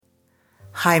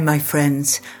Hi, my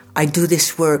friends. I do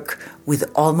this work with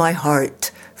all my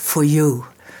heart for you.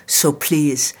 So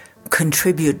please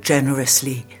contribute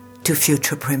generously to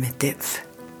Future Primitive.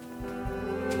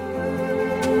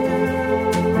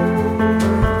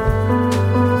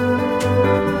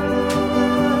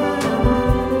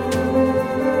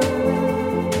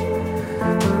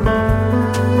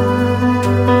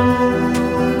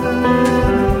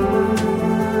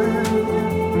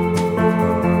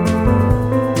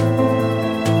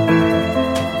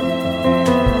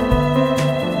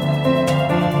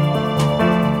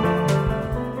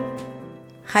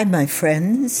 Hi, my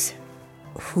friends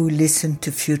who listen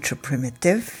to Future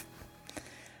Primitive.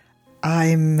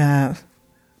 I'm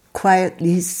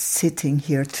quietly sitting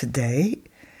here today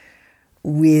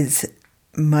with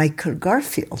Michael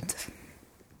Garfield.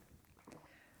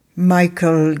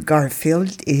 Michael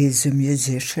Garfield is a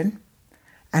musician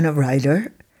and a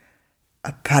writer,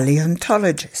 a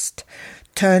paleontologist,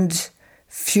 turned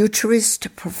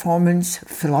futurist performance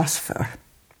philosopher.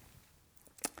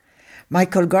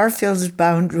 Michael Garfield's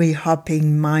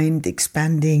boundary-hopping,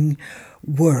 mind-expanding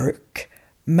work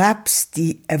maps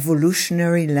the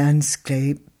evolutionary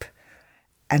landscape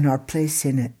and our place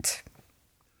in it.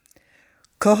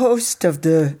 Co-host of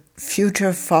the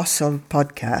Future Fossil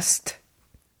podcast,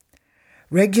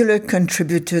 regular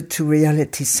contributor to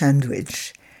Reality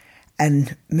Sandwich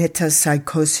and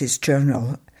Metapsychosis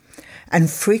Journal, and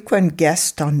frequent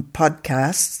guest on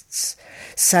podcasts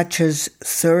such as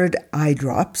Third Eye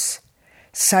Drops,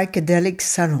 Psychedelic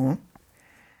Salon,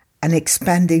 An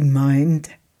Expanding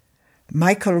Mind,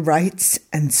 Michael writes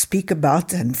and speaks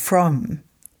about and from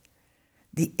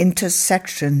the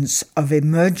intersections of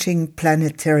emerging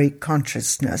planetary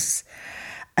consciousness,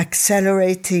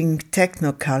 accelerating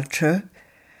technoculture,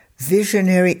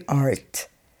 visionary art,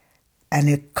 and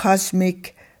a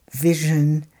cosmic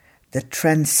vision that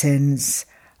transcends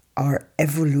our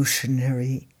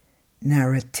evolutionary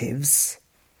narratives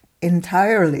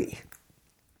entirely.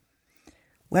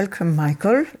 Welcome,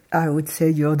 Michael. I would say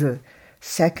you're the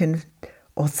second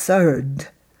or third,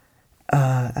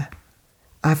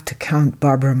 after Count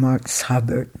Barbara Marx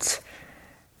Hubbard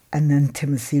and then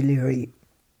Timothy Leary.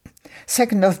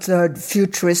 Second or third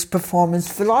futurist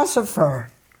performance philosopher.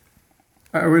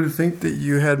 I would think that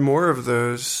you had more of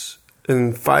those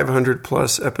in 500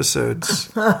 plus episodes.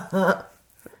 But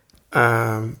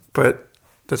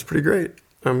that's pretty great.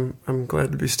 I'm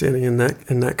glad to be standing in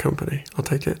that company. I'll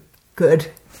take it. Good.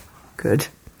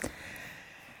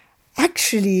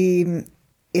 Actually,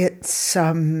 it's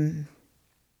the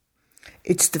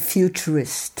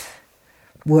futurist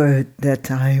word that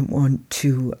I want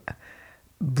to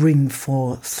bring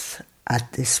forth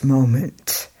at this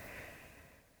moment.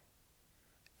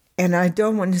 And I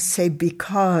don't want to say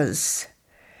because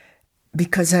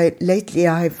lately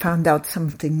I found out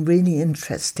something really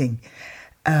interesting.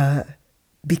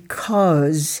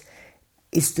 Because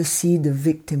is the seed of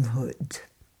victimhood.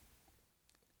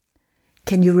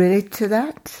 Can you relate to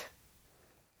that?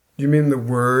 You mean the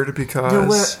word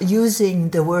because?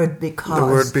 Using the word because. The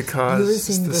word because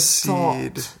using is the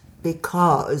seed. Thought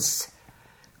because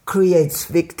creates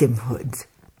victimhood.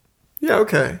 Yeah,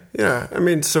 okay. Yeah. I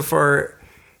mean, so far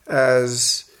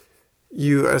as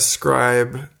you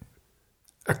ascribe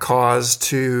a cause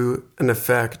to an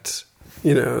effect,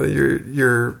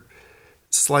 you're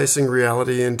slicing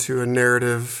reality into a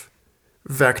narrative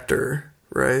vector,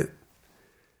 right?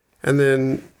 And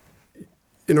then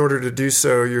in order to do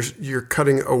so, you're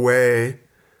cutting away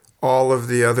all of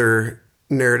the other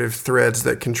narrative threads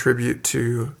that contribute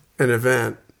to an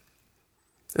event.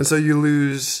 And so you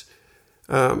lose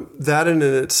that in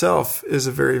itself is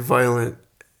a very violent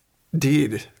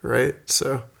deed, right?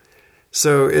 So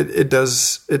it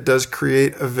does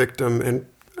create a victim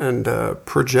and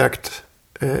project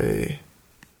a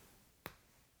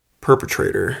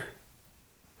perpetrator,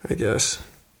 I guess.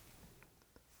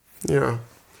 Yeah.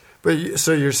 But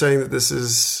so you're saying that this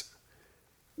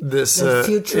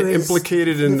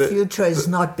implicated in the future is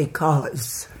not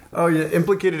because. Oh yeah,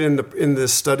 implicated in the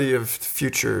study of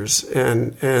futures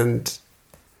and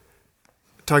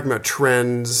talking about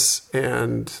trends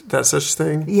and that such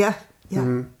thing. Yeah.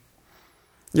 Mm-hmm.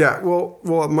 Yeah. Well,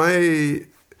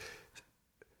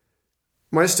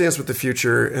 my stance with the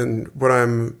future and what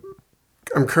I'm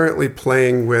currently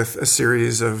playing with a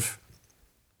series of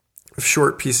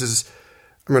short pieces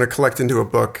I'm going to collect into a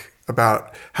book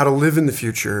about how to live in the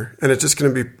future, and it's just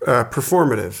going to be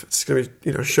performative. It's going to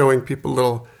be, showing people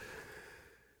little,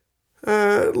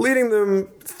 leading them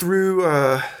through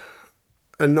a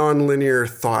nonlinear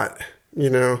thought,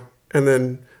 and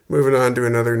then moving on to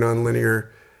another nonlinear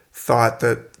thought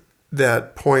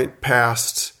that point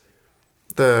past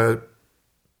the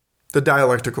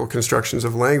dialectical constructions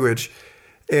of language.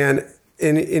 And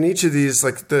in each of these,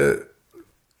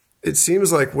 it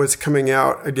seems like what's coming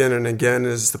out again and again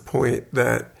is the point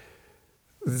that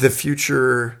the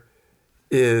future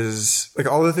is, like,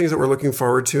 all the things that we're looking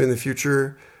forward to in the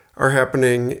future are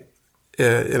happening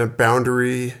in a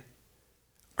boundary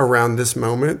around this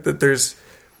moment. That there's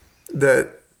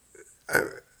that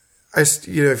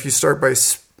if you start by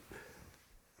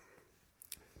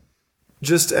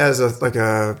just as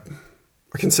a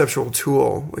conceptual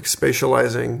tool, like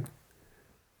spatializing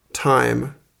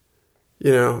time,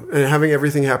 and having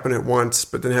everything happen at once,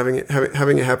 but then having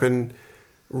it happen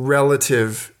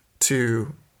relative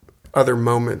to other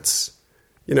moments.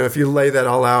 If you lay that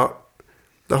all out,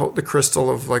 the crystal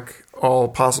of like all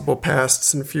possible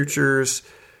pasts and futures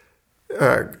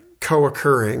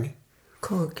co-occurring.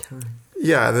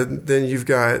 Yeah, then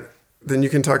you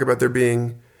can talk about there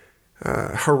being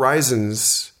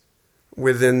horizons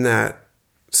within that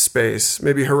space.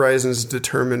 Maybe horizons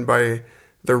determined by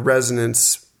the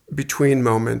resonance between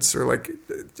moments, or like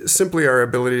simply our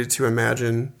ability to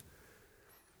imagine,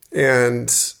 and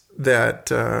that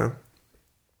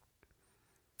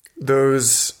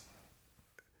these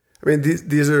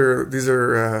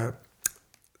are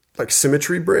like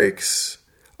symmetry breaks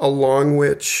along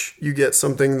which you get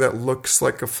something that looks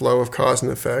like a flow of cause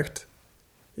and effect.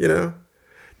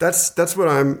 That's what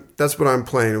I'm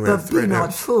playing with. But be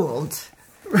not fooled.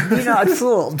 Be not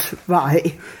fooled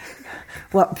by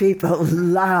what people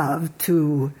love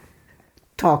to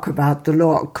talk about, the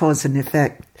law of cause and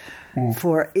effect.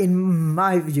 For in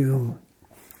my view,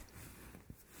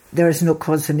 there is no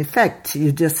cause and effect.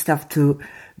 You just have to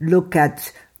look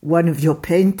at one of your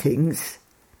paintings,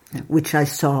 which I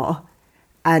saw,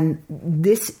 and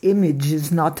this image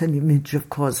is not an image of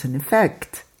cause and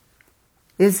effect,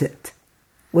 is it?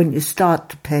 When you start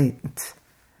to paint,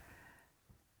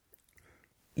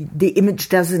 the image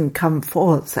doesn't come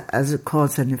forth as a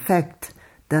cause and effect,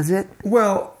 does it?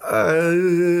 Well,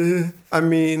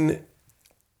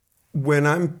 when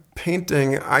I'm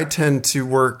painting, I tend to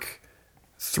work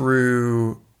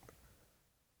through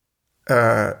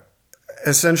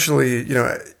essentially,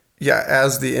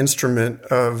 as the instrument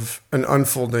of an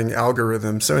unfolding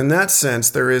algorithm. So in that sense,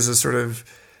 there is a sort of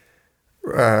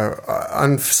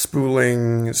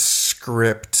unspooling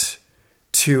script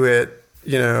to it,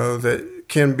 that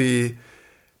can be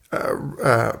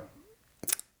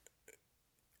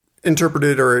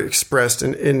interpreted or expressed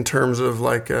in terms of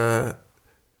like a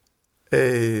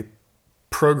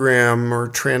program or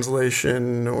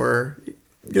translation or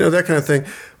that kind of thing.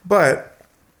 But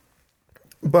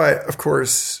of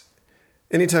course,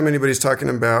 anytime anybody's talking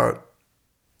about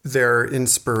their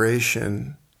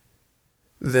inspiration,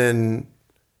 then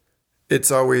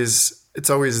it's always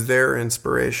their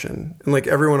inspiration. And like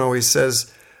everyone always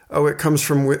says, oh, it comes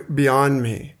from beyond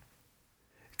me.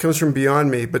 It comes from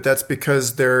beyond me, but that's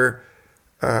because they're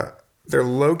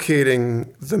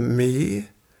locating the me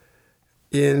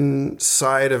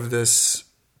inside of this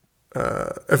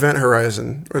event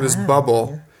horizon or this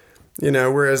bubble,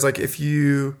 whereas like if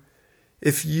you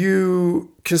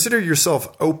consider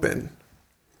yourself open,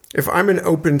 if I'm an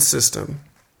open system,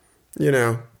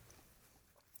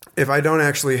 if I don't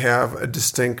actually have a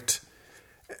distinct,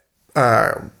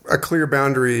 a clear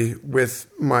boundary with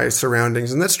my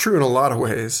surroundings, and that's true in a lot of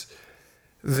ways,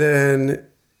 then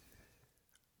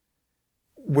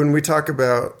when we talk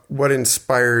about what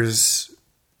inspires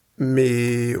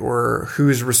me or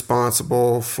who's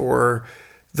responsible for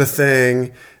the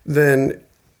thing, then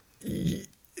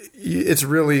it's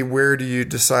really, where do you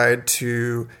decide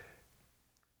to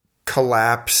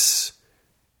collapse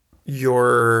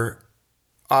your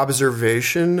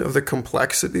observation of the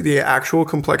complexity, the actual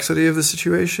complexity of the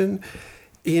situation,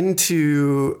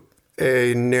 into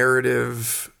a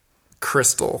narrative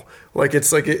crystal. Like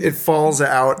it's like it falls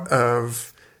out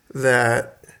of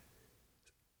that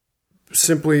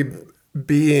simply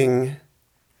being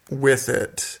with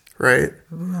it, right?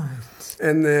 Right.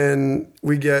 And then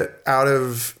we get out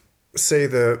of, say,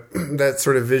 that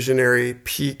sort of visionary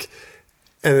peak,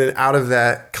 and then out of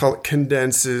that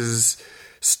condenses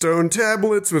stone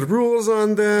tablets with rules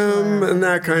on them and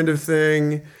that kind of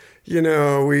thing.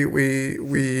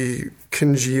 We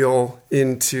congeal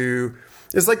into,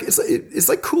 it's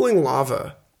like cooling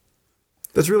lava.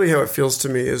 That's really how it feels to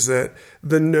me, is that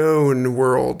the known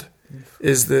world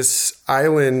is this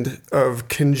island of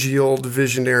congealed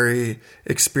visionary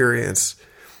experience.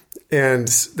 And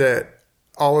that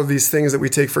all of these things that we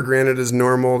take for granted as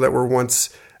normal, that were once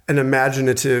an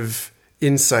imaginative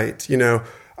insight.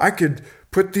 I could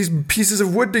put these pieces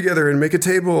of wood together and make a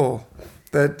table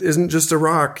that isn't just a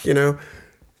rock,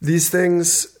 these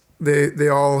things, they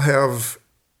all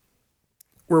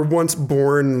were once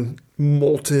born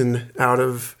molten out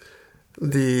of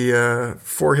the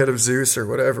forehead of Zeus or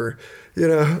whatever,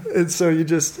 and so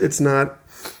it's not,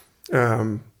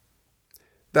 that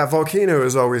volcano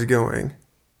is always going,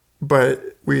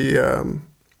 but we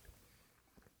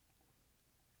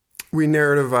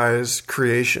narrativize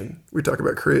creation. We talk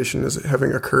about creation as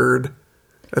having occurred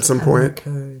at some point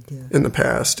in the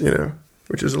past,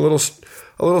 which is a little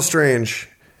strange,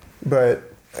 but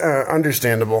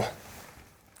understandable.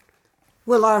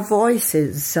 Well, our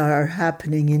voices are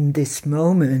happening in this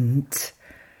moment,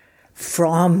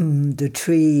 from the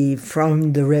tree,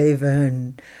 from the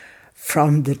raven,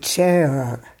 from the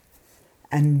chair,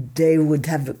 and they would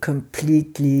have a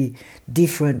completely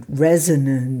different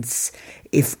resonance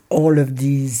if all of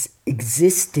these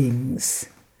existings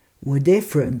were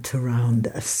different around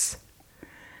us.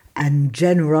 And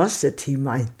generosity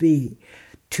might be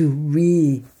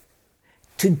to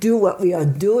do what we are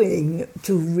doing,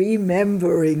 to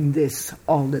remembering this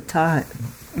all the time.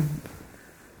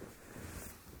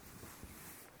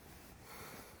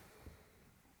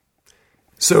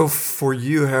 So for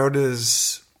you, how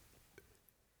does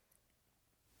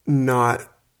not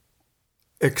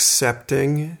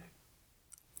accepting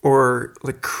or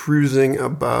like cruising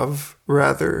above,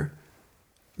 rather,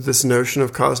 this notion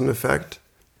of cause and effect?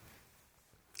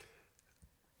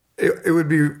 It would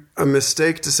be a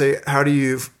mistake to say, how do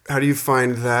you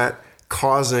find that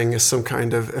causing some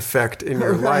kind of effect in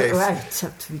your life? Right.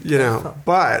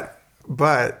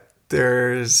 But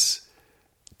there's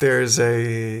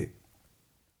a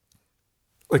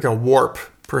warp,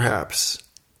 perhaps,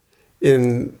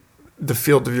 in the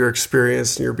field of your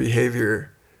experience and your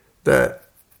behavior that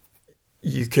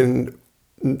you can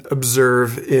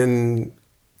observe in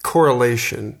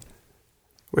correlation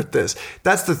with this.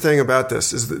 That's the thing about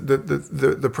this, is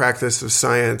the practice of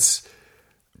science,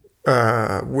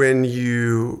 when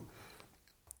you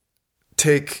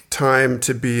take time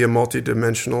to be a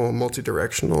multidimensional,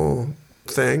 multidirectional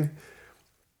thing,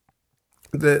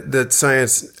 that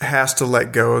science has to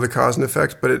let go of the cause and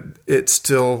effect, but it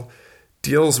still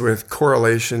deals with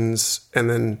correlations and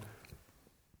then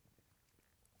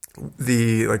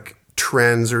the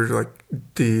trends or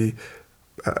the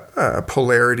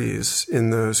polarities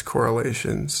in those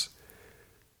correlations.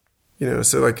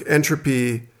 So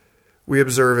entropy, we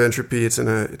observe entropy.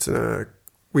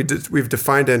 We've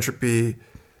defined entropy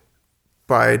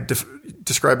by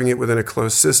describing it within a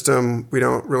closed system. We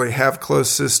don't really have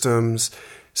closed systems.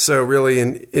 So really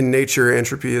in nature,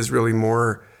 entropy is really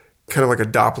more kind of like a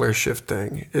Doppler shift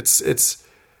thing. It's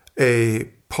a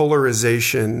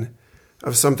polarization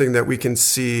of something that we can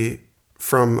see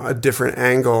from a different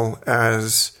angle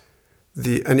as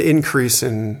an increase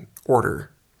in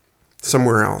order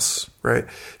somewhere else, right?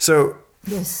 So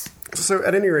yes. So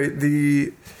at any rate,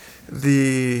 the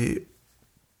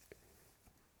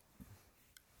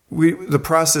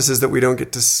process is that we don't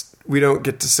get to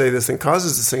say this thing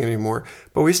causes this thing anymore,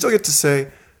 but we still get to say,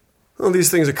 well,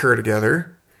 these things occur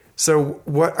together. So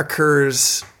what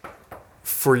occurs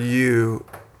for you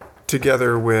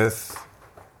together with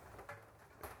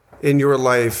in your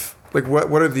life? Like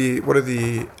what are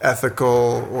the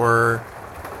ethical or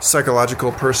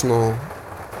psychological, personal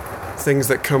things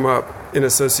that come up in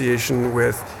association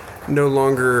with no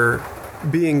longer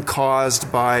being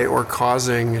caused by or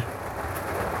causing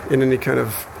in any kind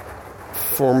of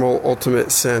formal,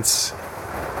 ultimate sense?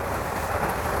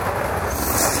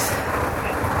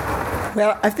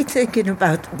 Well, I've been thinking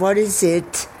about what is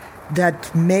it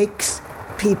that makes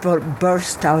people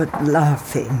burst out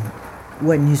laughing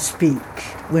when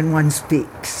one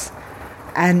speaks.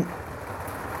 And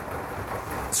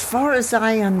as far as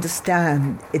I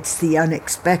understand, it's the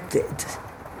unexpected.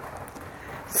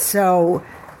 So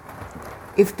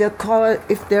if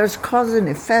there's cause and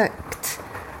effect,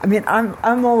 I mean,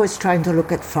 I'm always trying to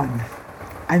look at fun.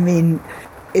 I mean,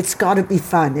 it's got to be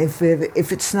fun. If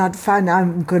it's not fun,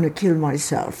 I'm going to kill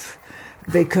myself,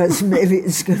 because maybe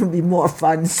it's going to be more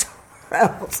fun somewhere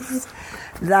else.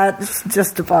 That's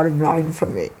just the bottom line for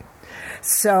me.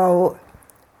 So,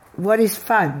 what is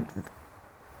fun?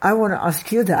 I want to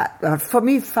ask you that. For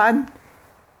me, fun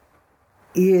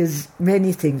is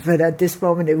many things, but at this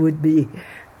moment it would be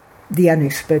the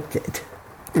unexpected.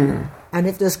 Mm. And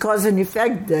if there's cause and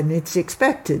effect, then it's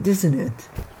expected, isn't it?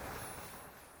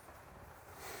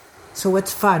 So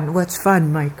what's fun? What's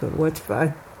fun, Michael? What's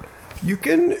fun? You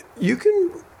can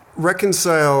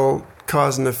reconcile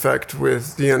cause and effect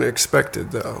with the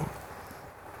unexpected, though,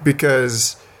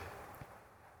 because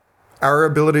our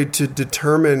ability to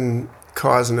determine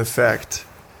cause and effect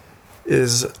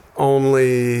is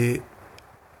only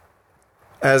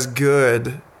as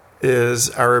good is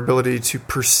our ability to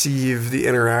perceive the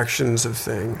interactions of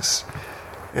things.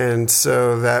 And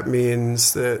so that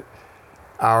means that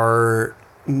our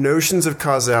notions of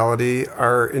causality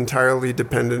are entirely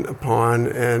dependent upon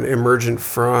and emergent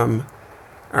from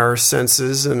our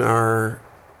senses and our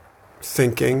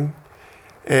thinking.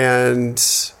 And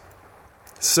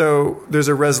so there's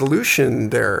a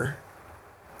resolution there.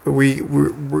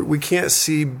 We can't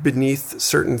see beneath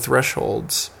certain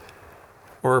thresholds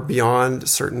or beyond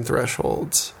certain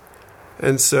thresholds.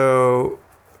 And so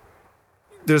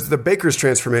there's the Baker's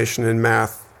transformation in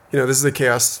math. This is a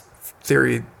chaos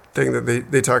theory thing that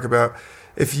they talk about.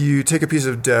 If you take a piece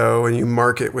of dough and you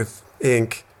mark it with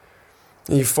ink,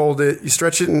 and you fold it, you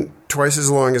stretch it twice as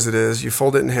long as it is, you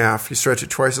fold it in half, you stretch it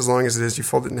twice as long as it is, you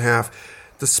fold it in half.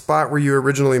 The spot where you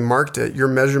originally marked it, your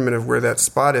measurement of where that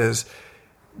spot is,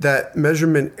 that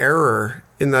measurement error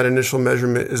in that initial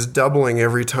measurement is doubling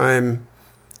every time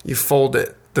you fold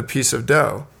it, the piece of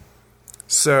dough.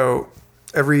 So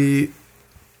every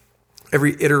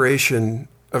iteration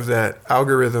of that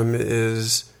algorithm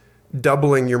is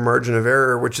doubling your margin of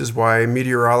error, which is why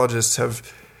meteorologists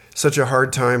have such a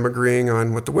hard time agreeing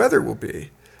on what the weather will be.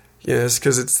 Yes,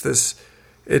 because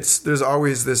there's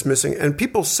always this missing. And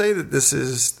people say that this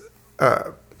is,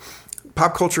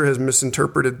 pop culture has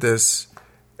misinterpreted this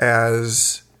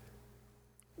as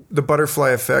the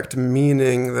butterfly effect,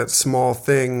 meaning that small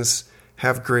things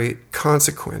have great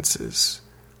consequences.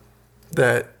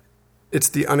 That it's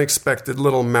the unexpected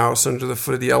little mouse under the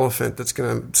foot of the elephant that's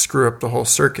going to screw up the whole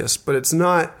circus. But it's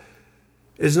not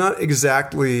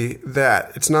exactly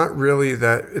that. It's not really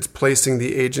that it's placing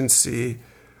the agency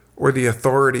or the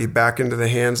authority back into the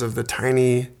hands of the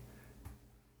tiny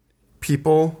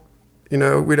people.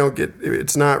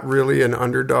 It's not really an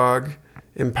underdog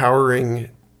empowering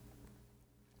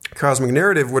cosmic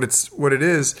narrative. What it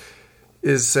is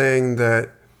saying that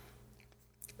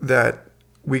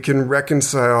we can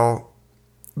reconcile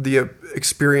the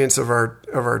experience of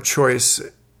our choice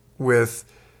with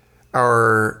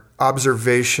our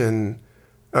observation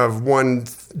of one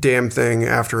damn thing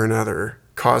after another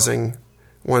causing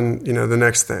the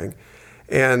next thing,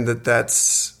 and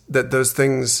that those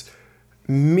things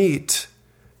meet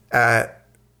at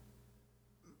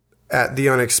the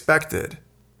unexpected.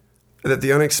 That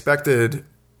the unexpected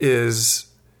is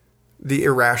the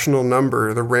irrational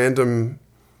number, the random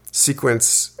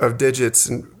sequence of digits,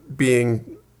 and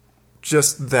being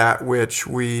just that which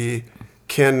we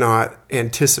cannot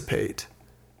anticipate.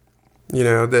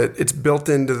 That it's built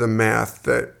into the math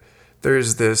that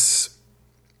there's this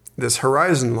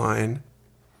horizon line,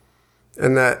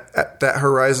 and that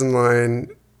horizon line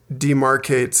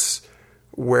demarcates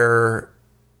where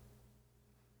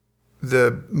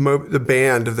the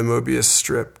band of the Mobius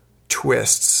strip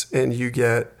twists, and you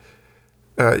get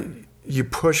you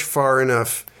push far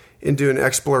enough into an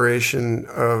exploration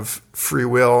of free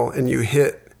will, and you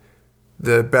hit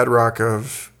the bedrock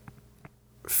of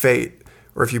fate.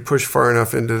 Or if you push far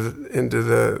enough into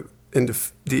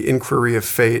the inquiry of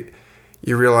fate,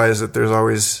 you realize that there's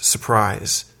always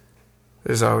surprise.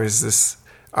 There's always this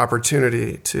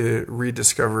opportunity to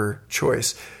rediscover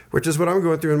choice, which is what I'm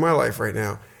going through in my life right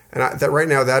now. And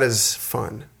that is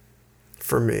fun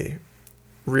for me,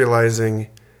 realizing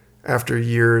after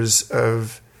years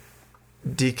of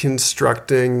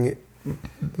deconstructing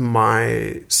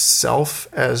myself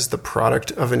as the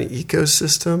product of an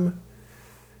ecosystem,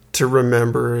 to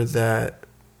remember that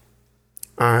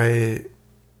I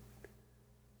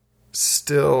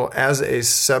still, as a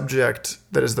subject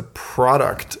that is the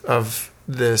product of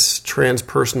this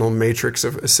transpersonal matrix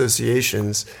of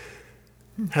associations,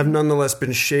 have nonetheless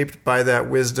been shaped by that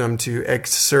wisdom to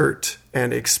exert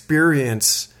and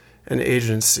experience an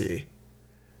agency.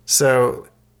 So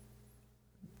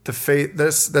the faith,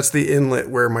 that's the inlet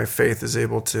where my faith is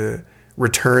able to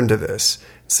return to this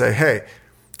and say, hey,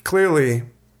 clearly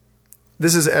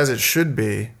this is as it should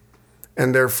be,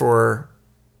 and therefore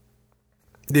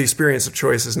the experience of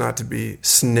choice is not to be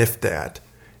sniffed at.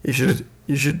 You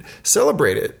should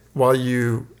celebrate it while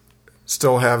you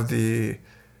still have the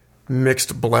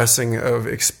mixed blessing of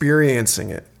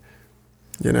experiencing it,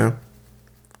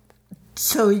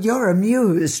 So you're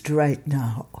amused right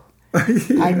now.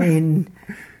 I mean,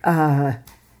 and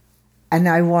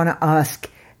I want to ask,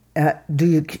 do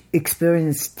you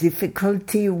experience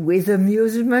difficulty with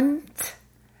amusement?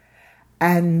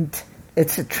 And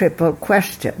it's a triple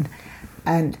question.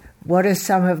 And what are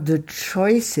some of the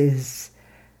choices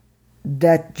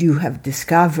that you have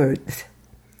discovered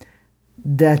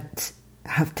that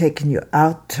have taken you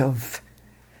out of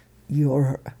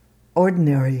your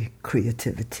ordinary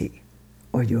creativity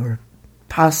or your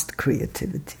past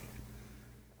creativity.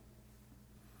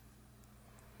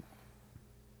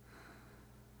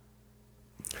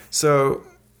 So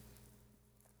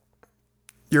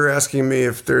you're asking me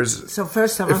if there's... So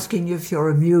first I'm asking you if you're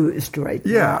amused right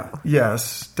now. Yeah,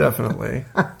 yes, definitely.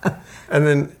 And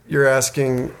then you're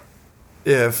asking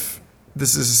if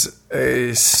this is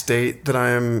a state that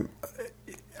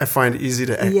I find easy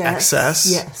to access.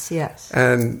 Yes.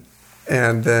 And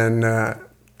then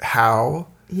how?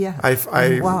 Yeah.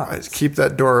 I keep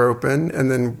that door open, and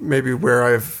then maybe where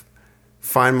I've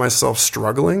find myself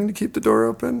struggling to keep the door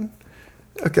open.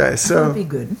 Okay, so that would be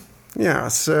good. Yeah,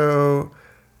 so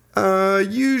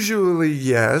usually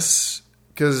yes,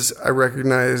 because I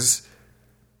recognize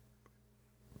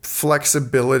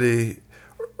flexibility,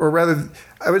 or rather,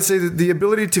 I would say that the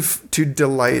ability to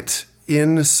delight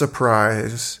in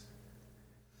surprise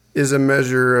is a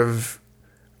measure of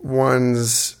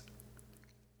one's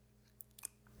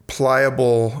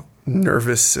pliable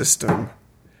nervous system.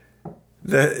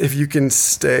 That if you can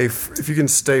stay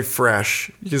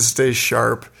fresh, you can stay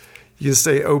sharp, you can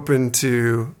stay open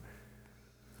to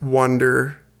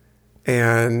wonder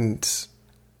and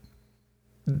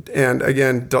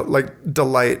again,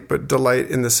 delight, but delight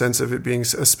in the sense of it being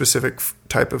a specific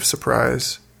type of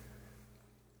surprise.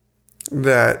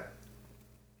 That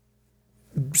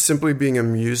simply being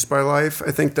amused by life,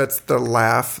 I think that's the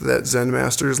laugh that Zen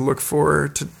masters look for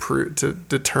to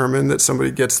determine that somebody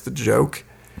gets the joke.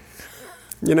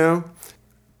 You know?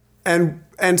 And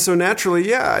so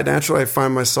naturally I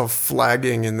find myself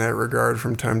flagging in that regard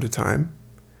from time to time.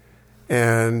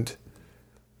 And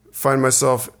find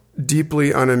myself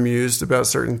deeply unamused about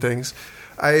certain things.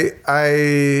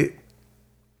 I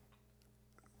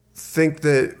think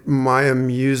that my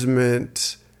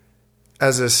amusement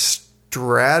as a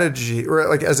strategy, or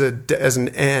like as an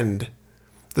end,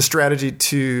 the strategy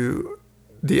to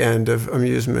the end of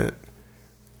amusement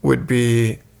would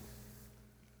be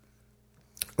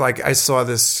like, I saw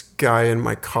this guy in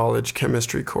my college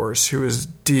chemistry course who was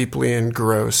deeply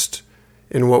engrossed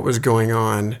in what was going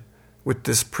on with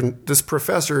this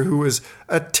professor who was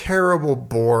a terrible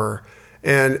bore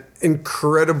and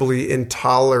incredibly,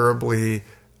 intolerably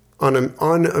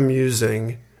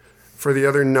unamusing for the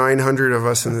other 900 of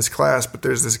us in this class. But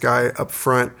there's this guy up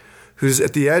front who's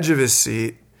at the edge of his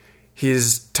seat.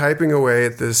 He's typing away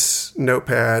at this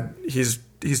notepad. He's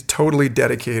totally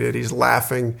dedicated. He's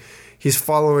laughing. He's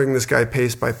following this guy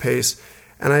pace by pace.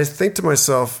 And I think to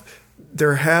myself,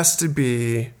 there has to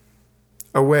be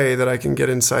a way that I can get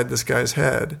inside this guy's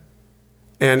head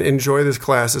and enjoy this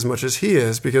class as much as he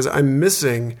is, because I'm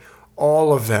missing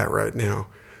all of that right now.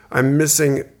 I'm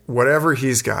missing whatever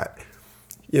he's got.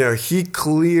 You know, he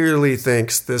clearly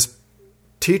thinks this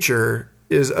teacher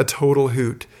is a total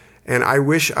hoot, and I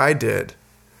wish I did.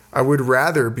 I would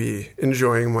rather be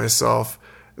enjoying myself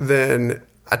than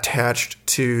attached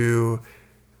to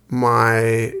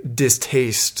my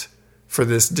distaste for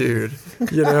this dude,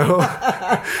 you know?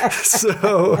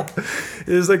 So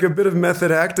there's like a bit of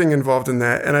method acting involved in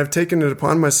that. And I've taken it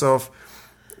upon myself.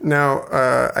 Now,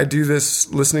 I do this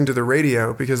listening to the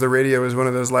radio, because the radio is one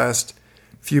of those last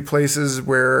few places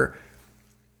where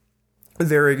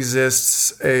there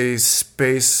exists a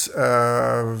space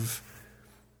of,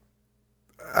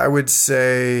 I would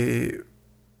say,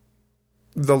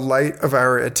 the light of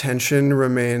our attention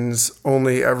remains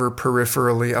only ever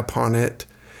peripherally upon it.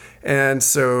 And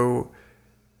so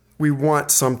we want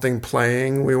something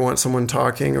playing, we want someone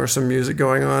talking or some music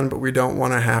going on, but we don't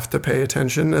want to have to pay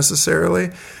attention necessarily.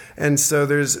 And so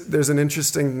there's an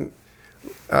interesting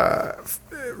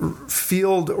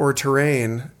field or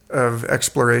terrain of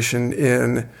exploration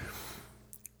in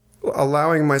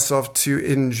allowing myself to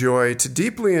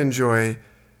deeply enjoy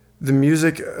the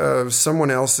music of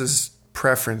someone else's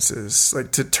preferences,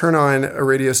 like to turn on a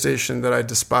radio station that I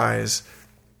despise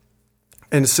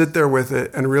and sit there with it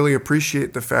and really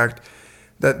appreciate the fact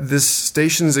that this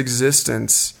station's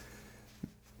existence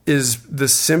is the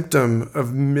symptom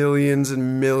of millions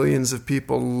and millions of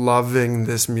people loving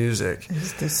this music.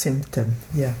 It's the symptom,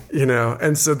 yeah. You know,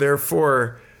 and so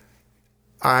therefore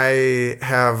I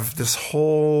have this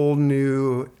whole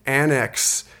new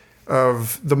annex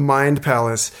of the mind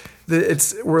palace.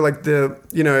 We're like the,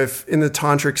 you know, if in the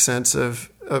tantric sense of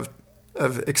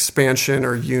expansion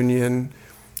or union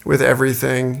with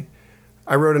everything.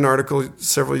 I wrote an article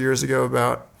several years ago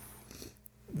about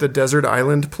the desert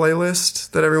island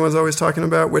playlist that everyone's always talking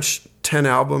about. Which 10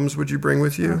 albums would you bring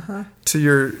with you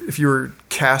to if you were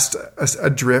cast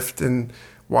adrift and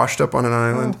washed up on an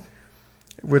island?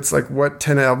 It's like, what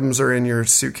 10 albums are in your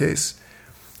suitcase?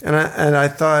 And I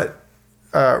thought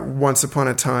once upon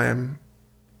a time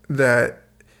that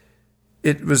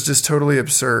it was just totally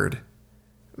absurd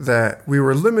that we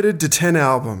were limited to 10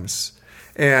 albums.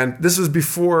 And this was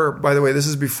before, by the way, this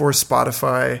is before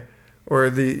Spotify or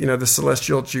the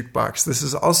celestial jukebox. This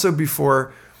is also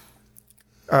before,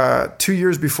 2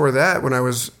 years before that, when I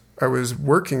was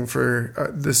working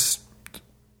for this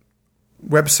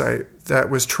website that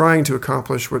was trying to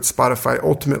accomplish what Spotify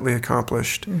ultimately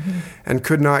accomplished, and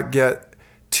could not get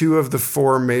 2 of the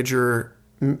 4 major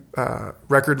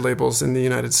record labels in the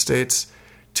United States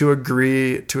to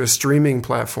agree to a streaming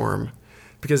platform,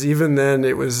 because even then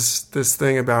it was this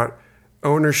thing about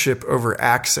ownership over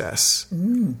access.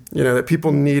 That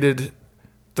people needed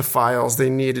the files, they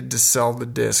needed to sell the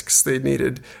discs, they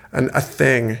needed a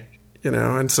thing,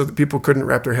 and so the people couldn't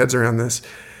wrap their heads around this.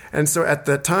 And so at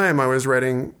that time I was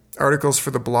writing articles for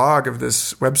the blog of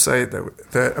this website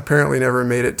that apparently never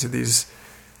made it to these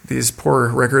poor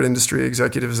record industry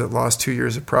executives that lost 2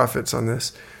 years of profits on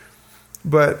this.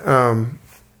 But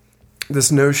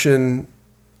this notion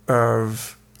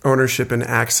of ownership and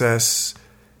access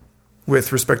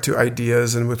with respect to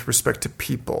ideas and with respect to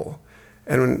people,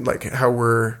 and like how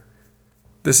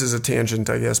this is a tangent,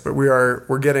 I guess, but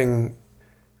we're getting,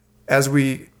 as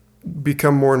we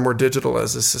become more and more digital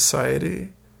as a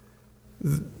society,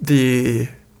 the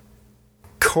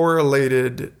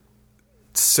correlated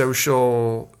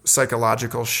social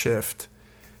psychological shift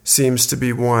seems to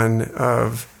be one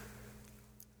of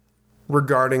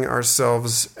regarding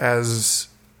ourselves as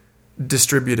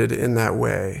distributed in that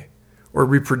way, or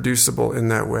reproducible in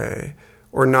that way,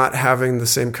 or not having the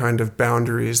same kind of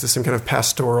boundaries, the same kind of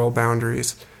pastoral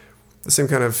boundaries, the same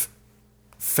kind of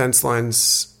fence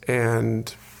lines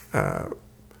and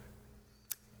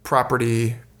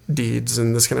property deeds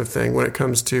and this kind of thing when it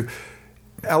comes to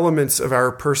elements of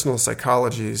our personal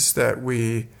psychologies that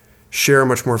we share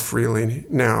much more freely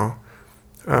now,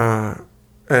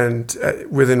 and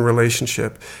within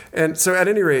relationship. And so at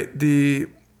any rate, the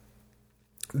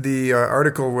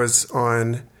article was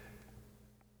on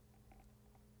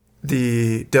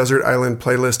the Desert Island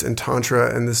Playlist and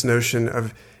Tantra, and this notion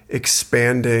of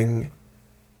expanding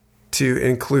to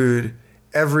include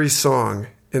every song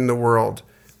in the world.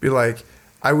 Be like,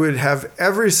 I would have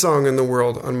every song in the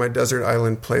world on my Desert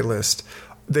Island playlist.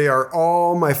 They are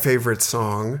all my favorite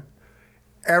song.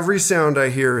 Every sound I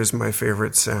hear is my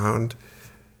favorite sound.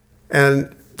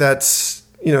 And that's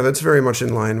very much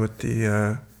in line with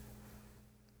the,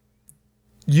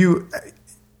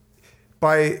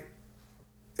 by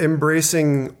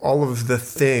embracing all of the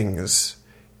things,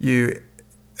 you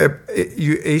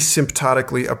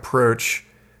asymptotically approach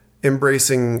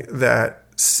embracing the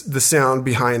sound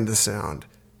behind the sound.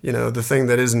 The thing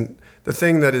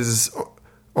that is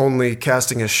only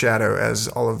casting a shadow as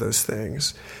all of those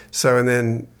things. So, and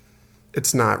then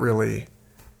it's not really,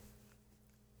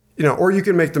 or you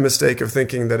can make the mistake of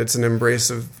thinking that it's an embrace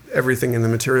of everything in the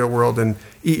material world and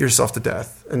eat yourself to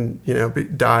death and,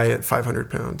 die at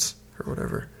 500 pounds or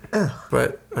whatever. Ugh.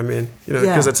 But I mean,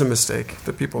 because that's a mistake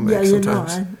that people make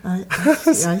sometimes.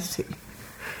 I see.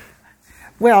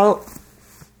 Well,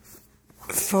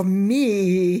 for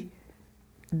me,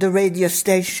 the radio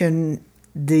station,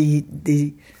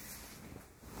 the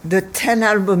 10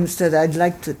 albums that I'd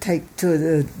like to take to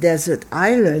the desert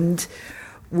island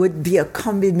would be a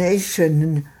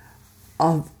combination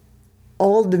of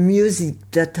all the music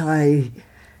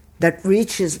that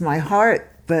reaches my heart,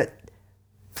 but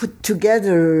put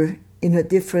together in a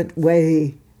different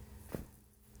way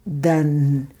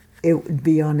than it would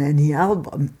be on any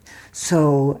album.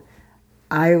 So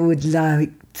I would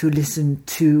like to listen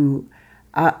to,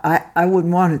 I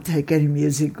wouldn't want to take any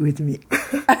music with me.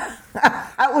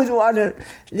 I would want to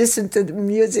listen to the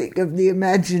music of the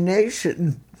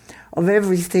imagination, of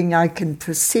everything I can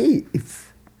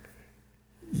perceive.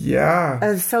 Yeah.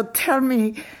 And so tell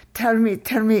me,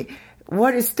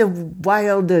 what is the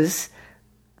wildest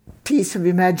piece of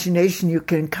imagination you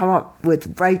can come up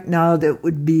with right now that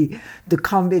would be the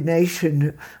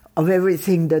combination of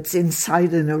everything that's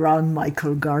inside and around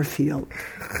Michael Garfield?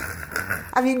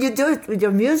 I mean, you do it with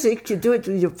your music, you do it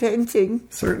with your painting.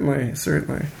 Certainly.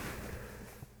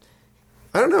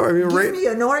 I don't know. I mean, Give me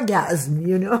an orgasm,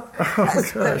 Oh,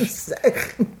 gosh.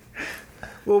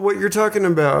 Well, what you're talking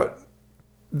about,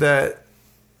 that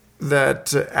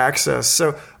access.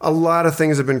 So a lot of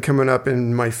things have been coming up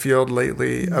in my field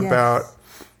lately about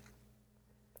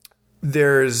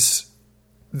there's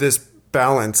this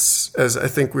balance, as I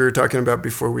think we were talking about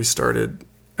before we started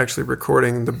actually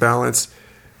recording, the balance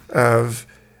of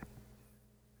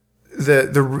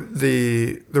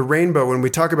the rainbow. When we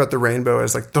talk about the rainbow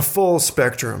as like the full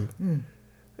spectrum,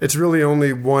 it's really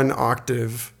only one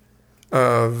octave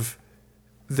of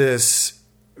this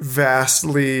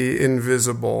vastly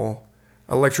invisible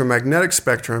electromagnetic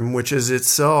spectrum, which is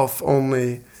itself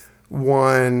only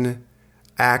one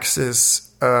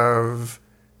axis of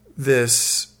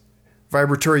this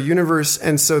vibratory universe.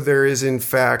 And so there is, in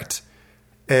fact,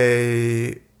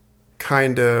 a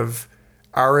kind of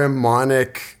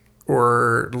harmonic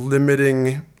or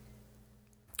limiting,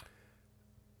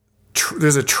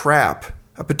 there's a trap,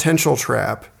 a potential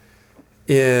trap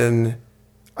in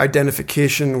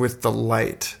identification with the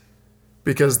light,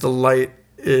 because the light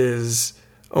is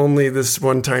only this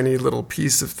one tiny little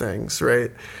piece of things,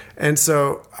 right? And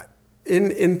so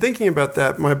in thinking about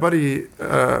that, my buddy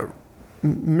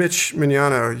Mitch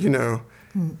Mignano,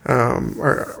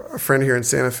 our friend here in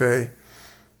Santa Fe,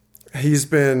 he's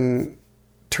been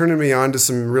turning me on to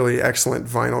some really excellent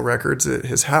vinyl records at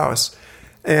his house.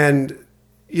 And,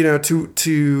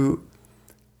 to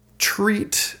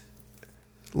treat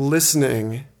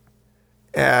listening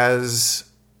as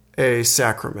a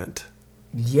sacrament.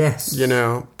 Yes.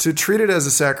 To treat it as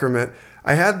a sacrament.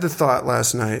 I had the thought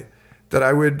last night that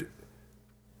I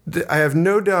have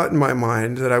no doubt in my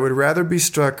mind that I would rather be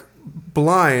struck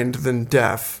blind than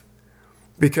deaf,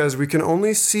 because we can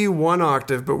only see one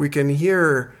octave, but we can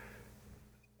hear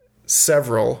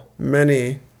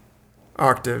many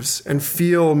octaves and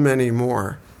feel many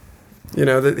more.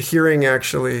 That hearing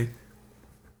actually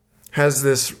has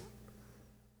this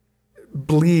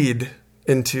bleed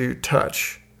into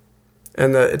touch,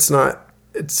 and that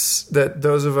it's that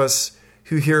those of us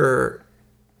who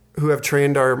have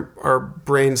trained our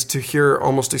brains to hear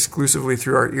almost exclusively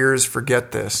through our ears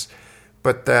forget this,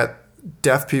 but that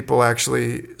deaf people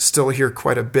actually still hear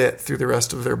quite a bit through the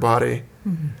rest of their body.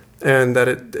 Mm-hmm. And that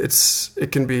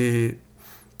it can be,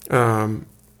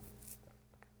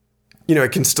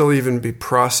 it can still even be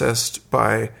processed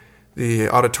by the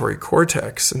auditory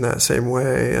cortex in that same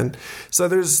way. And so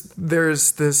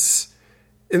there's this,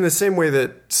 in the same way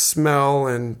that smell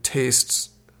and tastes,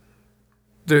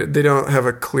 they don't have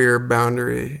a clear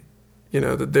boundary,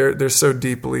 that they're so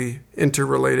deeply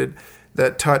interrelated,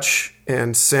 that touch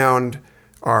and sound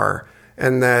are,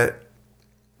 and that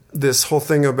this whole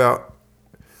thing about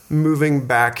moving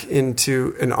back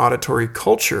into an auditory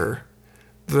culture,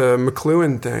 the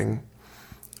McLuhan thing,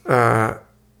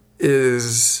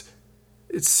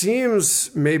 it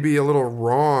seems maybe a little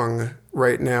wrong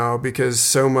right now, because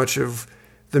so much of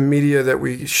the media that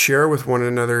we share with one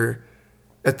another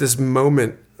at this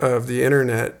moment of the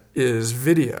internet is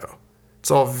video.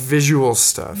 It's all visual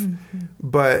stuff. Mm-hmm.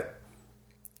 But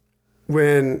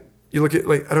when you look at,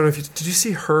 I don't know if did you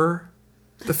see Her?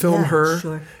 The film Her?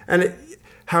 Sure. And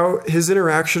how his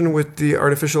interaction with the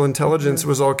artificial intelligence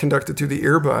was all conducted through the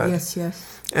earbud. Yes.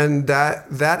 And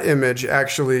that image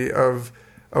actually of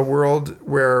a world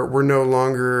where we're no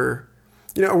longer,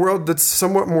 a world that's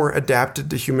somewhat more adapted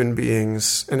to human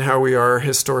beings and how we are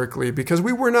historically, because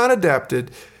we were not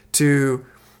adapted to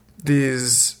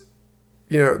these,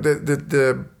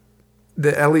 the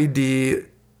LED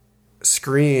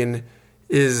screen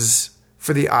is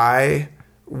for the eye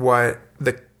what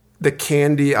the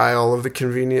candy aisle of the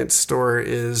convenience store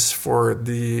is for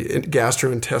the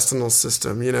gastrointestinal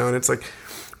system, and it's like,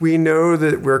 we know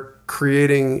that we're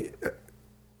creating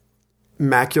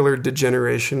macular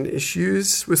degeneration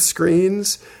issues with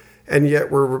screens, and yet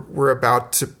we're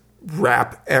about to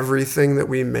wrap everything that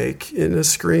we make in a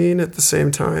screen at the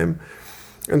same time.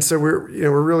 And so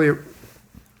we're really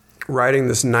riding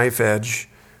this knife edge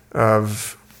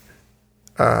of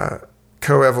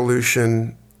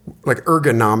coevolution, like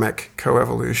ergonomic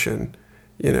coevolution,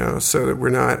 so that we're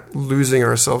not losing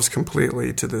ourselves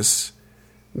completely to this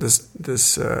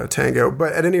tango.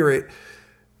 But at any rate,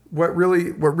 what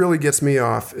really gets me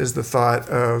off is the thought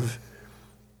of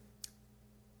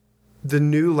the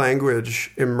new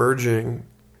language emerging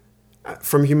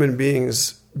from human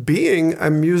beings being a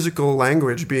musical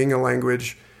language, being a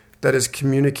language that is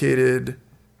communicated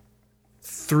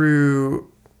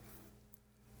through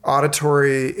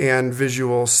auditory and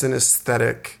visual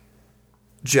synesthetic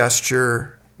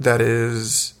gesture, that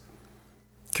is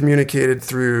communicated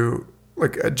through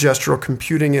like a gestural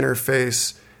computing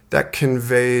interface that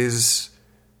conveys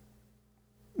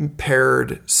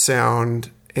paired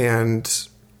sound and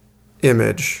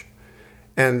image,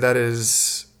 and that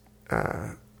is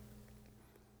that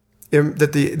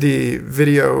the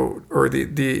video or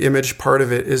the image part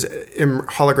of it is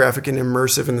holographic and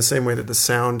immersive in the same way that the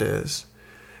sound is.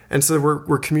 And so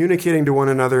we're communicating to one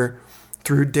another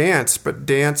through dance, but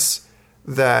dance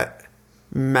that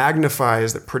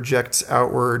magnifies, that projects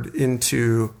outward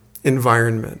into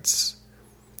environments,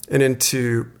 and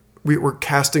we're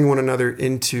casting one another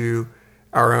into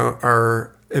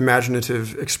our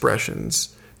imaginative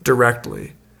expressions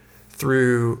directly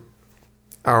through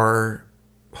our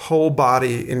whole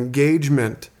body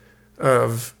engagement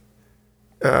of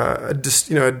a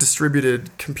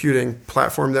distributed computing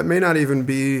platform that may not even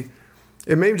be,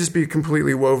 it may just be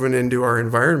completely woven into our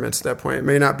environments at that point. It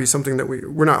may not be something that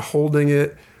we're not holding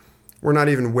it, we're not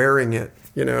even wearing it.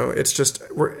 It's just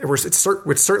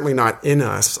it's certainly not in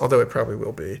us, although it probably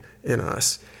will be in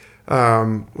us.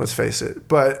 Let's face it.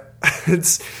 But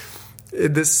it's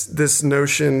this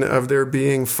notion of there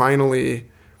being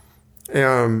finally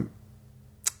to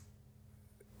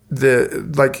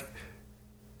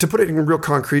put it in real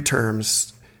concrete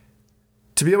terms,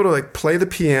 to be able to play the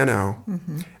piano,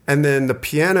 and then the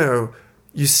piano,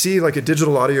 you see a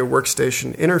digital audio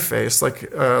workstation interface like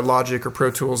Logic or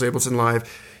Pro Tools, Ableton Live.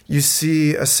 You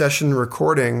see a session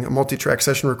recording, a multi-track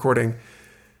session recording,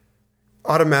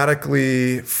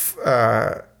 automatically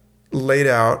laid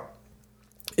out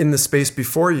in the space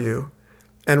before you,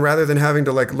 and rather than having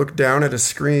to look down at a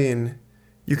screen,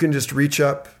 you can just reach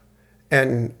up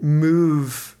and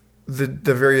move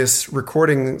the various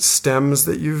recording stems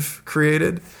that you've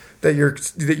created, that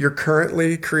you're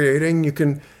currently creating. You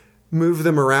can move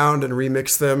them around and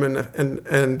remix them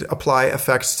and apply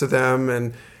effects to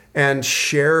them and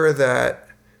share that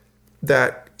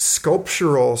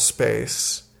sculptural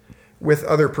space with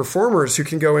other performers who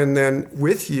can go in then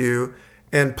with you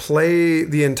and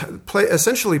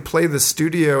essentially play the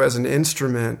studio as an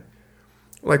instrument,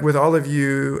 with all of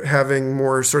you having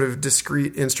more sort of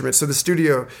discrete instruments. So the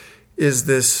studio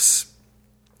itself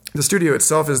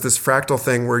is this fractal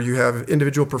thing where you have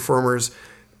individual performers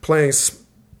playing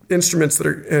instruments that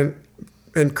are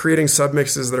and creating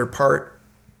submixes that are part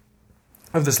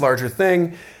of this larger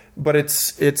thing. But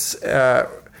it's if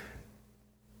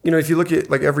you look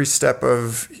at every step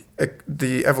of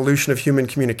the evolution of human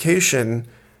communication,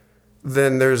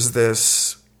 then there's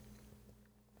this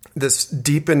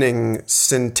deepening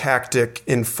syntactic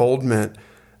enfoldment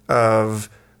of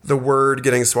the word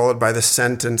getting swallowed by the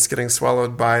sentence, getting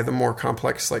swallowed by the more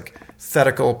complex,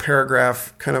 thetical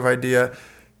paragraph kind of idea,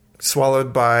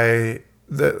 swallowed by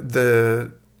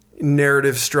the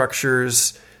narrative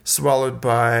structures, swallowed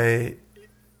by,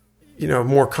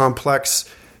 more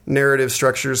complex narrative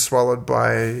structures, swallowed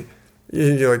by,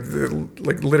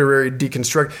 literary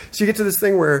deconstruct. So you get to this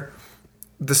thing where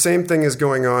the same thing is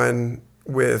going on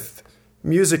with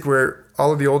music, where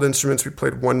all of the old instruments, we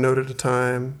played one note at a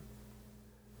time.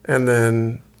 And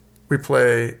then we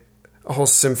play a whole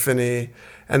symphony,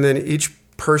 and then each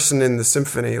person in the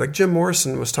symphony, Jim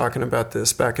Morrison was talking about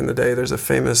this back in the day. There's a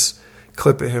famous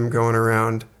clip of him going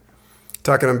around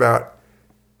talking about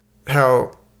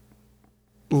how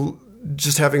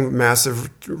just having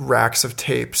massive racks of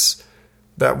tapes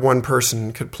that one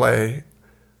person could play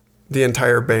the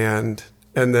entire band,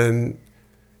 and then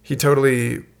he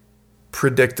totally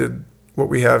predicted what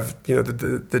we have,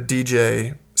 the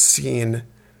DJ scene.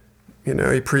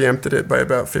 He preempted it by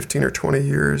about 15 or 20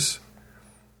 years.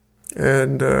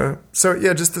 And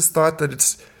just this thought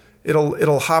that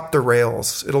it'll hop the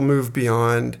rails. It'll move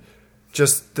beyond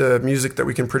just the music that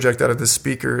we can project out of the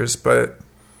speakers, but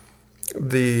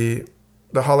the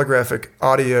holographic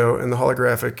audio and the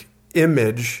holographic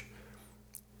image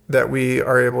that we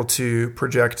are able to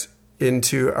project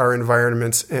into our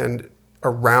environments and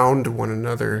around one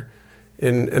another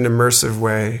in an immersive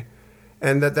way.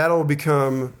 And that'll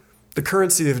become the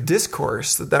currency of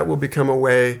discourse, that will become a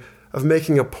way of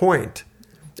making a point.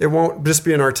 It won't just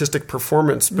be an artistic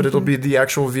performance, but it'll be the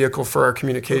actual vehicle for our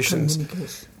communications.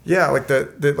 Yeah,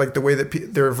 the way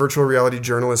that there are virtual reality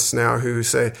journalists now who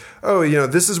say, oh,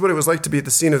 this is what it was like to be at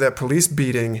the scene of that police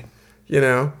beating,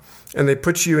 and they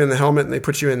put you in the helmet and they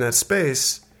put you in that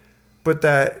space, but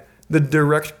that the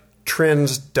direct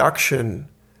transduction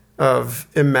of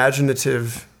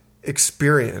imaginative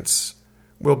experience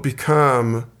will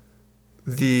become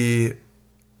the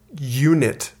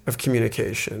unit of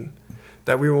communication,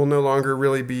 that we will no longer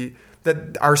really be,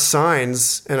 that our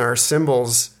signs and our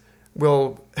symbols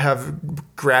will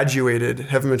have graduated,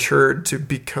 have matured to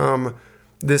become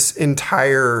this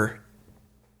entire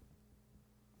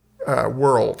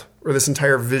world, or this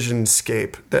entire vision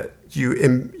scape that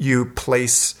you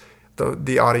place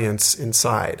the audience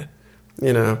inside,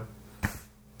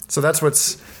 So that's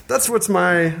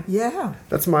my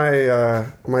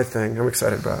my thing. I'm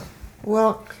excited about.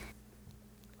 Well,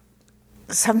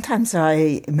 sometimes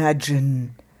I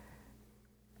imagine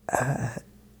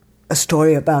a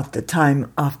story about the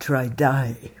time after I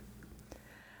die,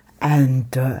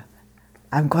 and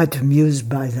I'm quite amused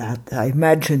by that. I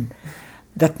imagine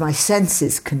that my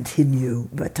senses continue,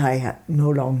 but I no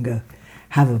longer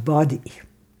have a body.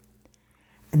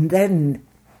 And then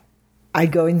I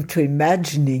go into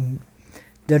imagining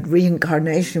that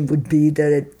reincarnation would be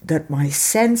that my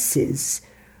senses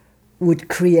would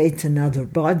create another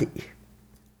body.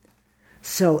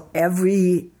 So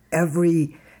every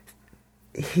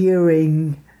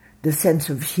hearing, the sense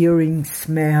of hearing,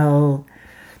 smell,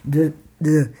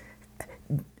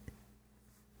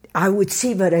 I would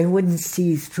see, but I wouldn't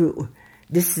see through.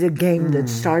 This is a game that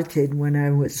started one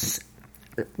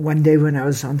day when I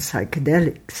was on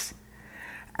psychedelics,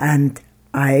 and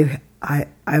I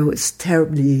was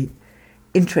terribly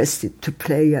interested to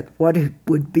play at what it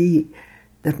would be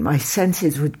that my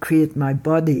senses would create my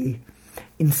body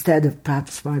instead of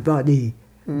perhaps my body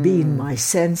being my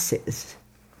senses.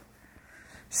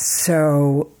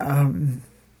 So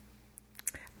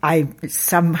I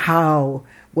somehow,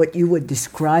 what you were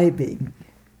describing,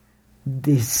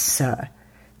 this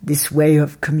way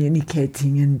of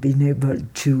communicating and being able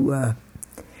to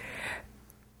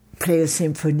play a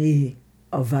symphony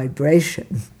of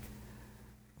vibration,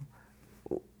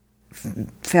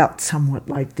 felt somewhat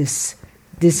like this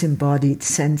disembodied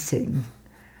sensing,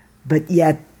 but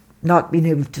yet not being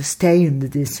able to stay in the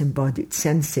disembodied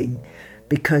sensing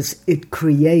because it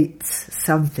creates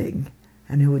something,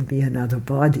 and it would be another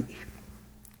body.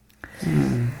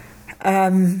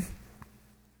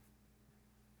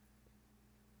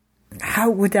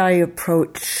 How would I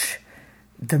approach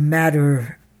the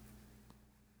matter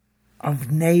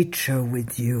of nature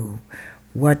with you?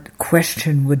 What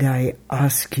question would I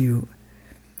ask you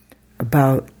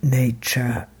about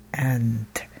nature? And,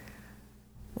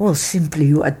 well,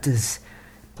 simply, what does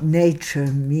nature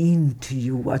mean to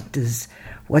you? What does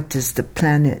the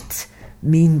planet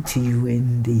mean to you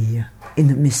in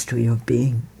the mystery of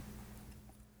being?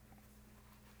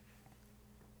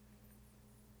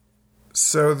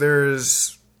 So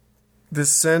there's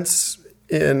this sense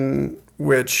in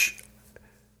which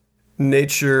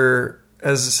nature,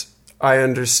 as I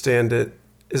understand it,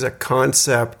 is a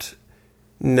concept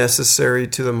necessary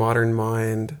to the modern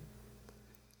mind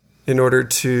in order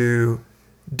to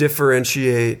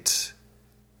differentiate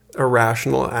a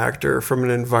rational actor from an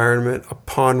environment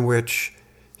upon which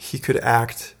he could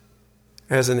act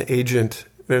as an agent,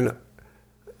 an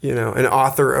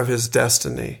author of his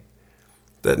destiny.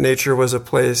 That nature was a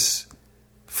place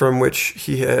from which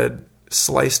he had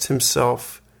sliced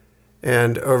himself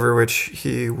and over which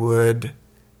he would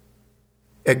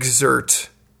exert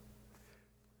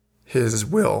his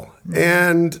will.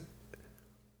 And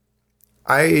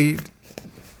I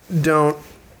don't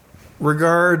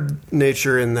regard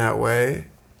nature in that way.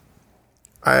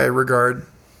 I regard,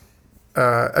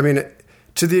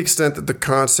 to the extent that the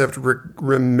concept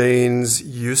remains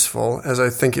useful, as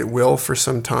I think it will for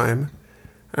some time.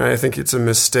 And I think it's a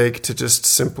mistake to just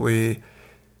simply,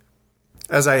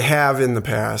 as I have in the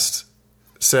past,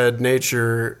 said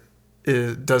nature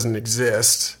doesn't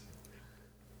exist.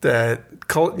 That,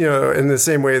 in the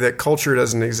same way that culture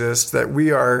doesn't exist, that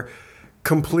we are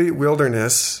complete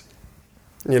wilderness.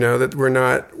 That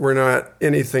we're not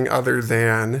anything other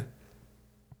than,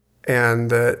 and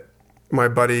that my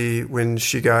buddy, when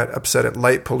she got upset at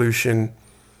light pollution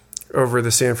over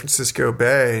the San Francisco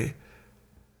Bay,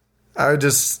 I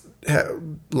just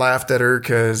laughed at her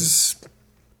because,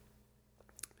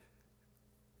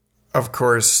 of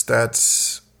course,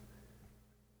 that's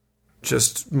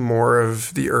just more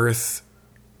of the Earth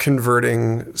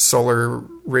converting solar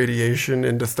radiation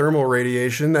into thermal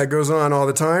radiation. That goes on all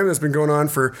the time. That's been going on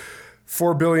for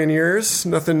 4 billion years.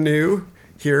 Nothing new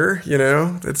here,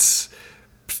 That's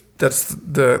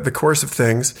the course of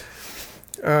things.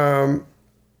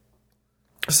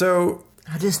 So...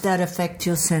 How does that affect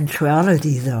your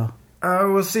sensuality, though?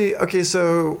 We'll see. Okay,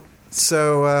 so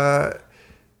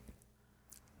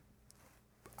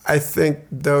I think,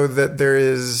 though, that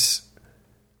there's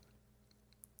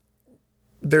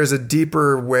a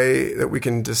deeper way that we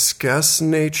can discuss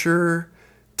nature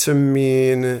to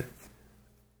mean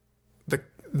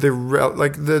the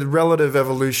relative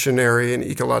evolutionary and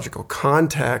ecological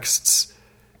contexts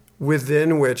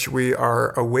within which we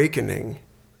are awakening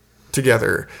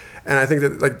together. And I think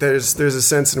that there's a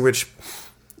sense in which,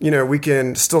 we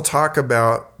can still talk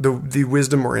about the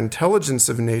wisdom or intelligence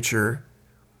of nature,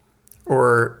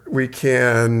 or we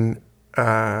can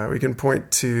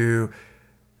point to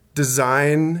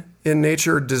design in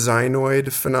nature,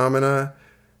 designoid phenomena,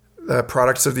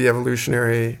 products of the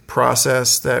evolutionary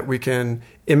process that we can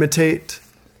imitate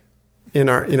in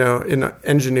our, in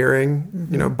engineering,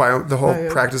 the whole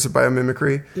practice of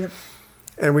biomimicry. Yep.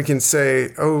 And we can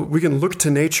say, we can look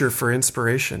to nature for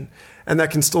inspiration. And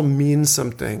that can still mean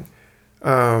something.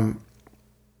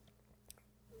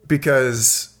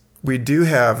 Because we do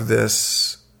have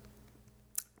this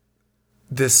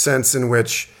this sense in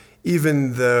which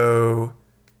even though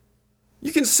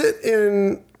you can sit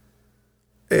in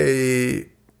a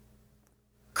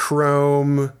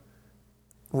chrome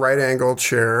right-angle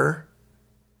chair,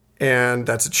 and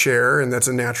that's a chair, and that's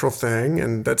a natural thing,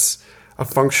 and that's a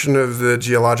function of the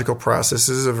geological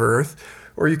processes of Earth,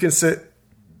 or you can sit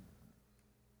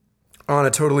on a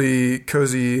totally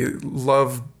cozy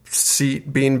love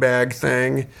seat beanbag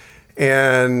thing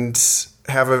and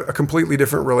have a completely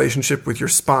different relationship with your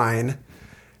spine,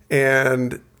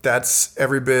 and that's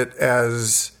every bit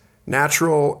as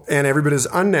natural and every bit as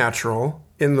unnatural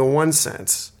in the one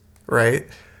sense, right?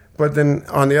 But then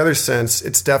on the other sense,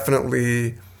 it's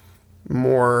definitely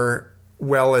more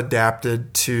well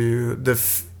adapted to the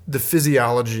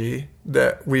physiology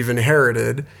that we've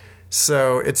inherited.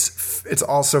 So it's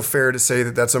also fair to say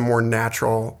that that's a more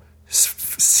natural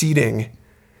seating.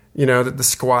 You know, that the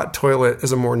squat toilet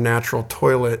is a more natural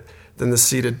toilet than the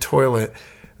seated toilet.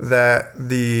 That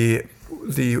the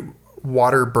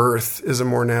water birth is a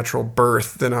more natural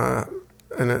birth than a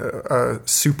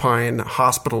supine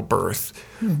hospital birth.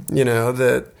 You know,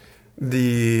 that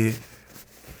the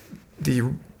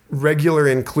regular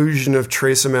inclusion of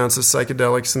trace amounts of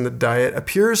psychedelics in the diet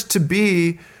appears to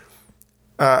be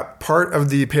part of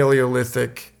the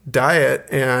Paleolithic diet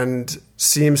and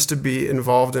seems to be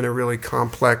involved in a really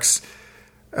complex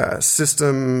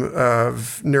system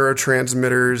of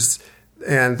neurotransmitters,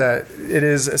 and that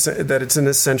it's an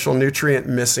essential nutrient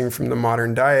missing from the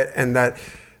modern diet, and that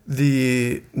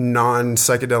the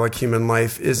non-psychedelic human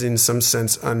life is in some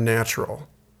sense unnatural.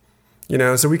 You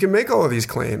know, so we can make all of these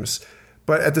claims,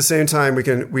 but at the same time I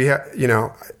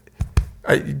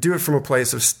do it from a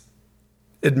place of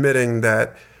admitting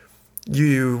that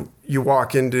you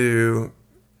walk into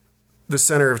the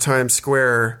center of Times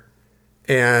Square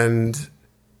and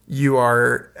you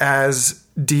are as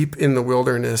deep in the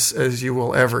wilderness as you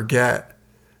will ever get.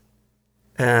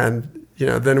 And, you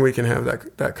know, then we can have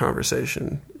that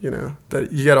conversation, you know,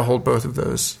 that you got to hold both of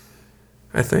those,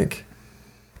 I think.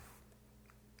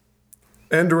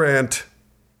 End rant.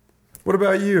 What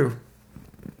about you?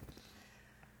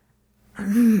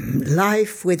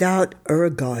 Life without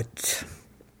ergot.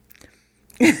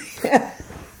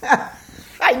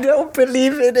 I don't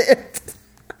believe in it.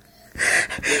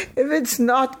 If it's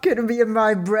not going to be in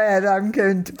my bread, I'm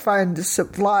going to find a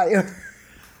supplier.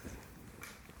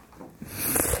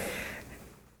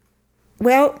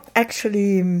 Well,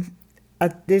 actually,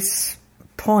 at this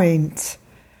point,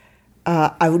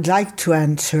 I would like to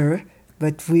answer,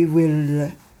 but we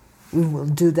will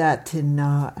do that in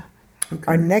our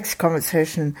next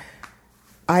conversation.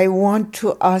 I want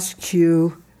to ask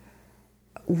you,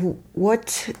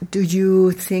 what do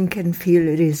you think and feel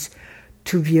it is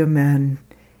to be a man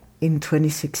in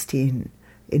 2016?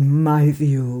 In my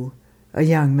view, a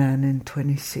young man in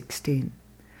 2016.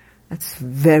 That's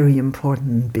very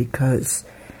important because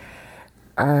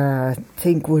I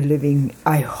think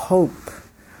I hope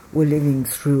we're living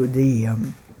through the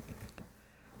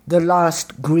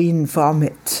last green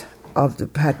vomit of the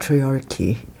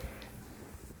patriarchy.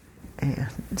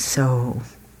 And so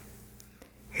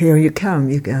here you come,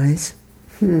 you guys.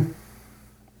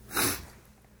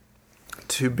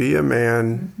 To be a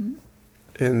man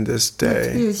in this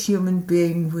day. To be a human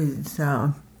being with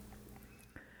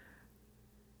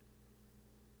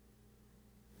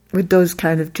those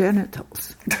kind of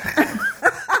genitals.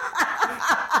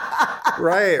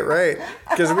 Right.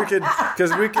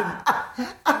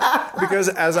 Because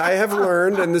as I have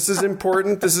learned, and this is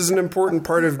important, this is an important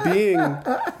part of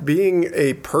being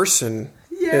a person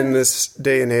in this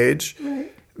day and age,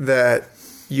 that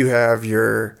you have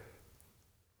your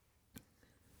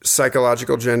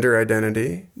psychological gender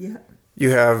identity. Yeah.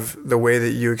 You have the way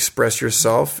that you express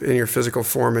yourself in your physical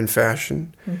form and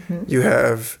fashion. Mm-hmm. You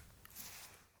have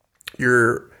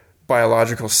your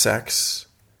biological sex.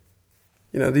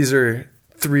 You know, these are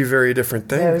three very different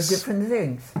things. Very different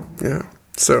things. Yeah.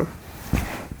 So.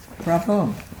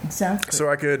 Bravo. Exactly. So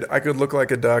I could look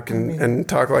like a duck and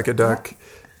talk like a duck.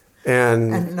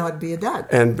 And not be a duck.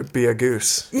 And be a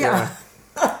goose. Yeah.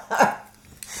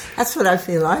 That's what I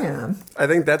feel I am. I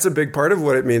think that's a big part of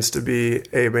what it means to be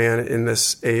a man in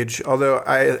this age. Although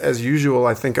as usual,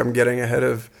 I think I'm getting ahead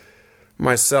of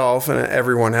myself and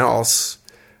everyone else.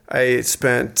 I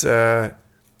spent a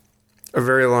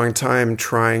very long time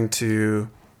trying to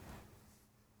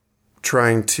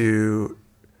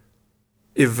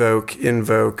evoke,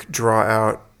 invoke, draw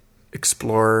out,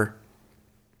 explore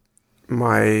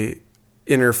my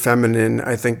inner feminine,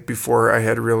 I think, before I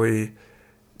had really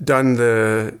done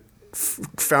the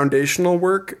foundational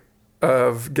work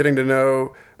of getting to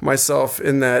know myself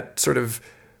in that sort of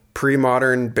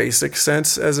pre-modern basic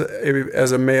sense as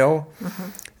a male.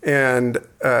 And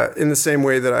in the same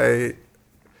way that I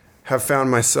have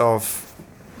found myself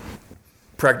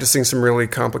practicing some really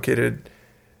complicated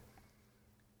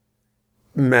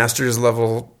master's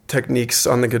level techniques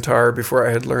on the guitar before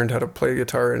I had learned how to play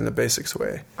guitar in the basics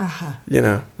way.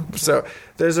 Okay. So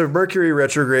there's a Mercury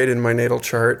retrograde in my natal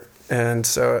chart, and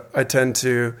so I tend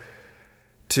to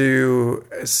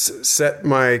set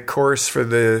my course for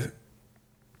the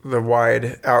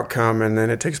wide outcome, and then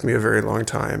it takes me a very long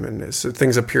time, and so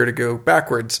things appear to go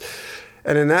backwards.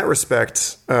 And in that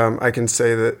respect, I can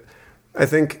say that I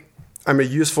think I'm a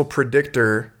useful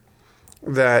predictor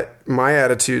that my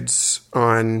attitudes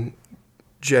on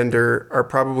gender are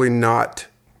probably not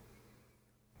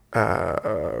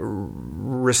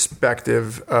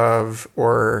respective of,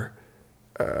 or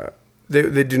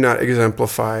they do not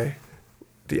exemplify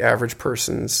the average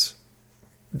person's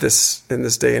in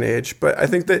this day and age. But I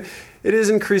think that it is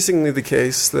increasingly the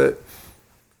case that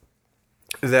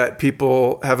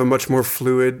people have a much more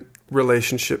fluid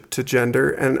relationship to gender,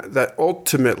 and that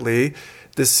ultimately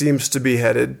this seems to be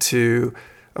headed to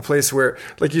a place where,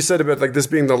 like you said about like this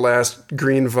being the last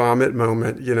green vomit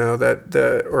moment, that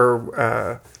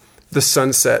the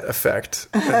sunset effect,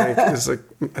 I think is like,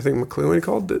 I think McLuhan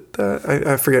called it that.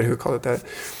 I forget who called it that,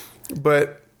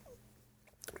 but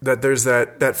that there's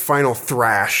that final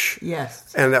thrash.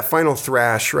 Yes. And that final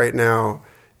thrash right now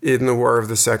in the War of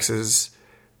the Sexes,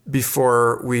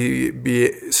 before we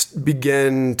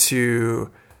begin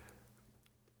to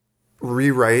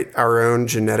rewrite our own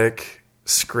genetic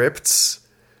scripts,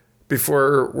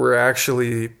 before we're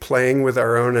actually playing with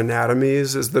our own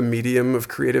anatomies as the medium of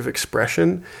creative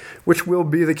expression, which will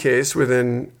be the case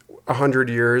within 100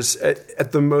 years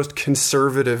at the most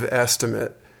conservative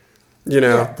estimate.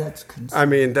 Yeah, that's I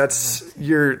mean, that's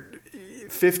your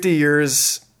 50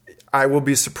 years. I will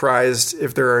be surprised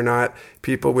if there are not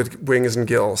people with wings and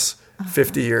gills.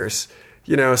 50 years,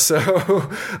 so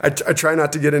I try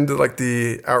not to get into like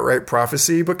the outright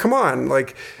prophecy, but come on,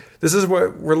 like this is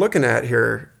what we're looking at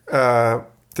here.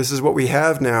 This is what we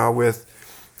have now with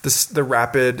the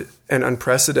rapid and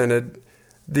unprecedented,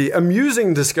 the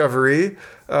amusing discovery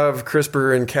of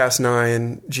CRISPR and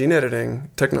Cas9 gene editing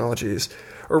technologies.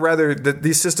 Or rather, that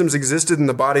these systems existed in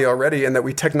the body already, and that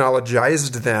we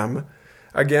technologized them.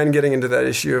 Again, getting into that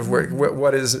issue of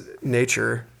what is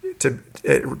nature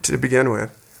to begin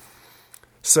with.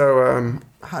 So,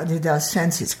 how did our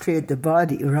senses create the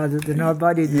body rather than our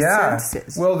body the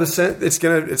senses? Well, it's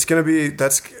gonna be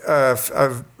that's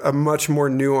a much more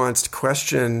nuanced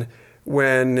question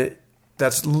when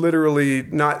that's literally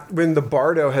not when the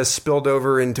bardo has spilled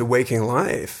over into waking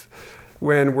life,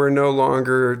 when we're no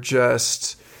longer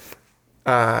just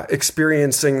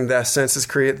experiencing the senses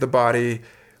create the body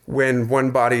when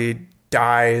one body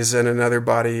dies and another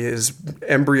body is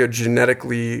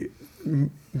embryogenetically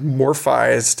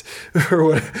morphized,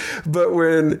 but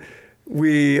when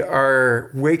we are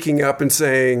waking up and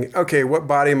saying, okay, what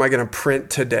body am I going to print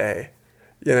today?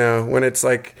 When it's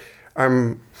like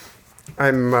I'm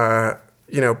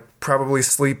probably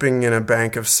sleeping in a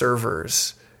bank of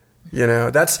servers.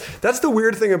 That's the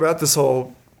weird thing about this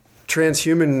whole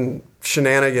transhuman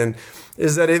shenanigan,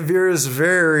 is that it veers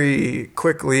very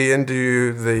quickly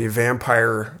into the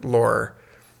vampire lore.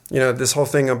 This whole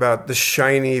thing about the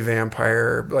shiny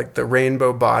vampire, like the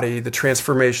rainbow body, the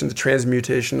transformation, the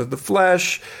transmutation of the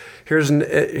flesh. Here's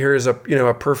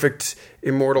a perfect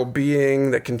immortal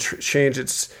being that can change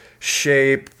its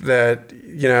shape, that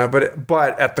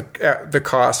but at the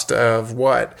cost of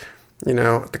what?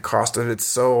 At the cost of its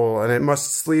soul, and it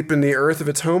must sleep in the earth of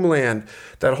its homeland.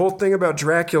 That whole thing about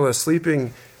Dracula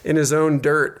sleeping in his own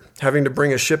dirt, having to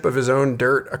bring a ship of his own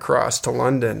dirt across to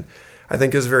London, I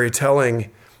think is very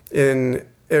telling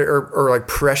or like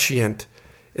prescient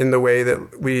in the way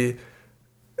that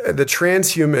the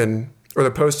transhuman or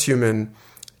the posthuman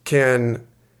can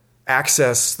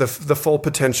access the full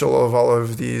potential of all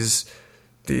of these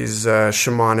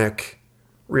shamanic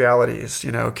realities,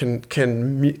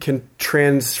 can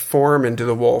transform into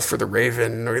the wolf or the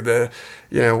raven or the,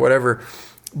 whatever.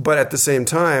 But at the same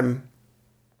time,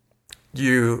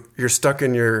 you're stuck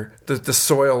in the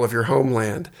soil of your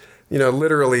homeland.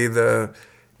 Literally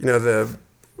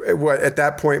what at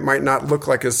that point might not look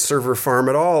like a server farm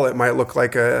at all. It might look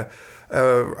like a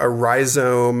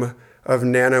rhizome of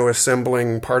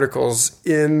nano-assembling particles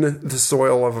in the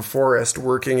soil of a forest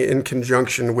working in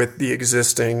conjunction with the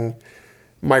existing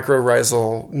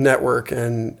mycorrhizal network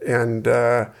and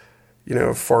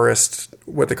forest,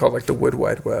 what they call like the wood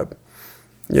wide web,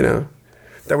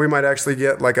 that we might actually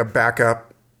get like a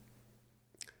backup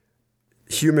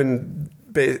human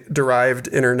derived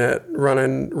internet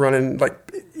running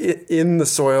like in the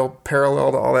soil,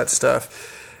 parallel to all that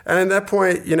stuff. And at that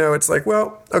point, it's like,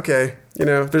 well, okay,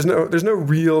 there's no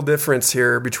real difference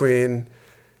here between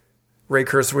Ray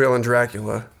Kurzweil and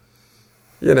Dracula,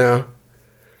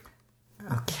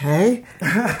 Okay.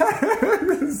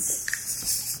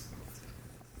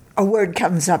 A word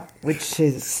comes up which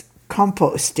is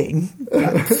composting,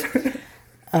 but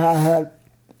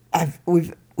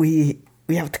we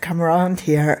have to come around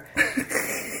here,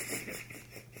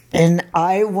 and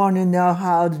I want to know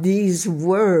how these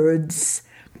words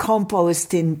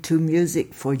composed into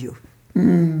music for you.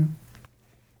 Mm.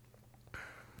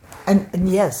 And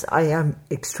yes, I am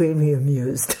extremely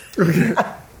amused. Okay.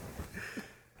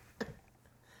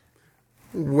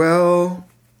 Well,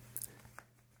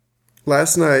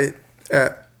 last night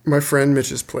at my friend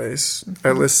Mitch's place,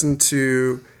 I listened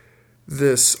to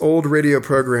this old radio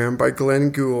program by Glenn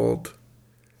Gould.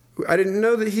 I didn't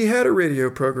know that he had a radio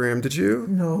program. Did you?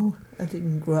 No, I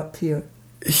didn't grow up here.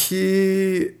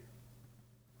 He,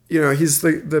 he's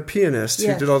the pianist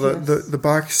who did all the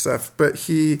Bach stuff, but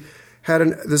he had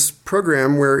this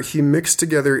program where he mixed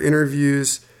together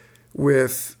interviews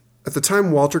with, at the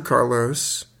time, Walter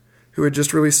Carlos, who had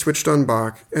just really switched on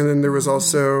Bach, and then there was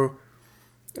also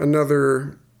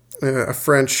another, a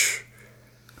French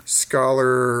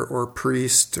scholar or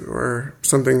priest or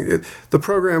something. The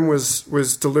program was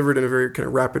delivered in a very kind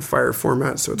of rapid fire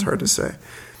format, so it's hard to say.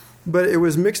 But it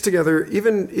was mixed together,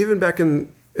 even back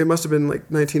in, it must have been like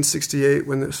 1968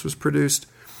 when this was produced.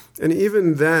 And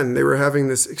even then, they were having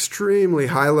this extremely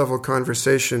high-level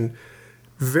conversation,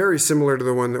 very similar to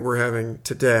the one that we're having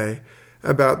today,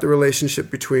 about the relationship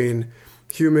between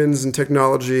humans and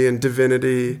technology and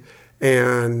divinity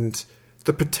and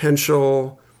the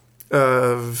potential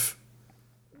of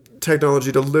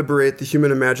technology to liberate the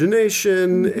human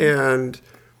imagination and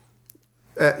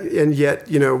yet,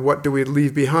 what do we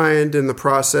leave behind in the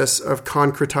process of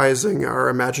concretizing our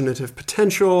imaginative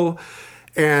potential?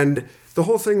 And the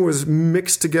whole thing was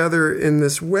mixed together in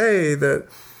this way that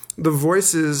the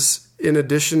voices, in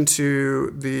addition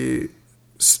to the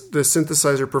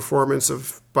synthesizer performance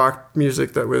of Bach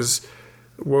music that was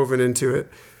woven into it,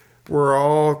 were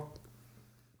all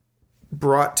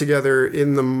brought together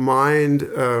in the mind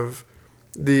of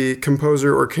the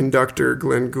composer or conductor,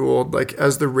 Glenn Gould, like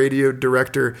as the radio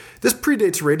director. This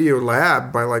predates Radio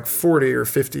Lab by like 40 or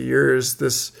 50 years,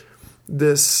 this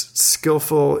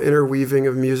skillful interweaving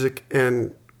of music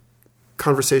and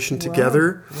conversation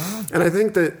together. Wow. And I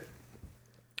think that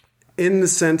in the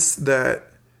sense that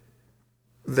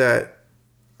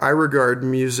I regard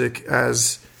music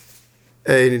as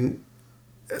a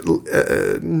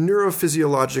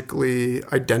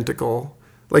neurophysiologically identical.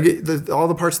 Like all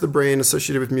the parts of the brain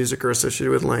associated with music are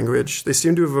associated with language. They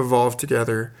seem to have evolved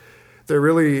together. They're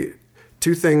really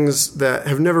two things that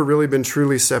have never really been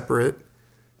truly separate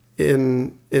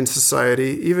in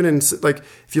society. Even in, like,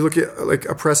 if you look at like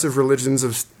oppressive religions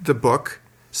of the book,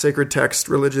 sacred text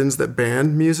religions that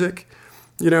ban music,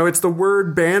 it's the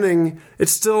word banning.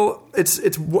 It's still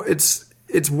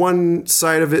it's one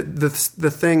side of it,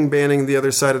 the thing banning the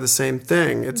other side of the same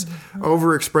thing. It's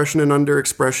overexpression and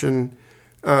underexpression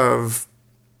of,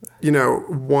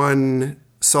 one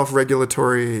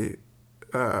self-regulatory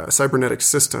cybernetic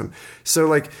system. So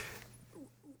like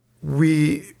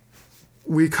we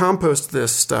compost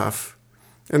this stuff,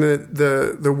 and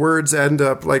the words end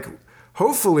up like,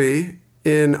 hopefully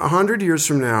in 100 years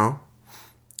from now,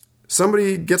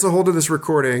 somebody gets a hold of this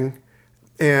recording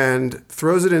and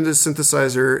throws it into a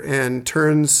synthesizer and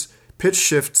pitch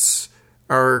shifts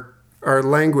our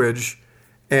language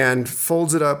and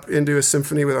folds it up into a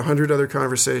symphony with 100 other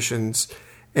conversations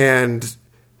and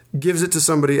gives it to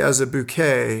somebody as a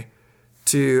bouquet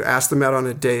to ask them out on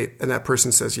a date, and that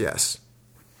person says yes.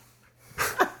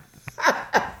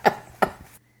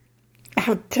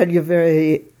 I'll tell you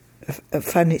a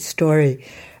funny story.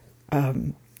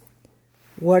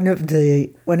 One of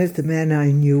the men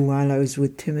I knew while I was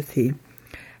with Timothy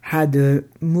had a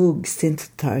Moog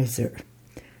synthesizer,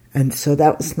 and so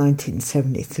that was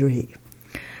 1973.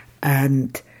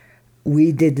 And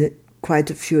we did quite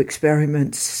a few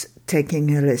experiments taking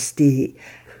LSD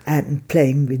and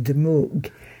playing with the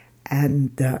Moog,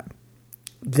 and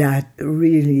that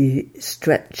really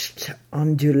stretched,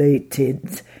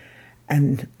 undulated,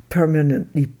 and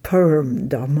permanently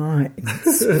permed our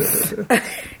minds.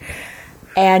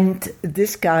 And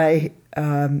this guy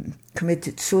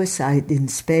committed suicide in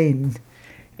Spain,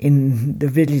 in the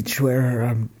village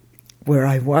where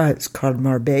I was, called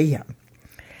Marbella.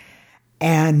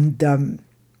 And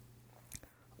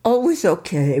always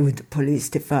okay with the police.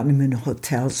 They found him in a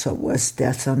hotel, so it was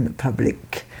death on the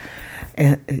public,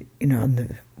 on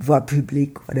the voie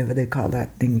publique, whatever they call that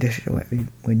in English,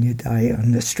 when you die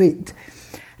on the street.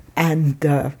 And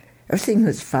everything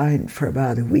was fine for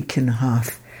about a week and a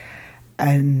half,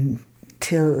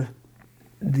 until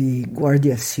the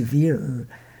Guardia Civil,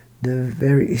 the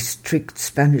very strict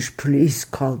Spanish police,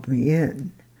 called me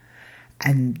in,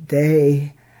 and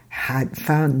they had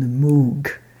found the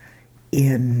Moog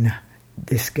in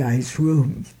this guy's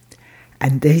room,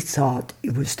 and they thought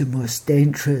it was the most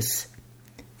dangerous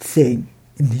thing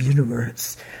in the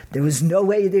universe. There was no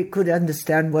way they could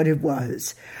understand what it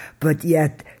was, but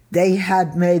yet they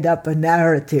had made up a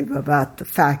narrative about the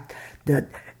fact that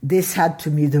this had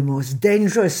to be the most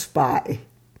dangerous spy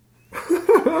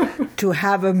to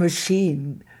have a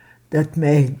machine that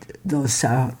made those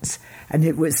sounds. And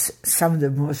it was some of the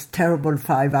most terrible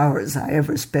 5 hours I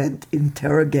ever spent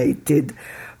interrogated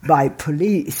by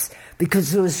police,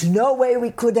 because there was no way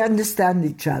we could understand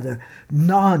each other.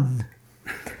 None.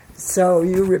 So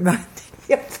you remind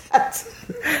me of that.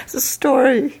 It's a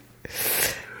story.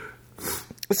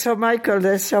 So, Michael,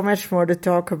 there's so much more to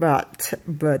talk about,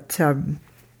 but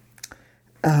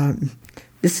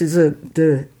this is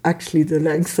actually the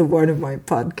length of one of my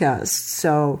podcasts.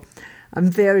 So I'm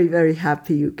very, very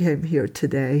happy you came here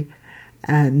today.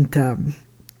 And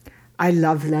I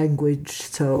love language,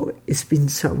 so it's been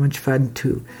so much fun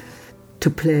to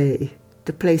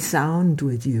play sound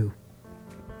with you.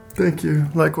 Thank you.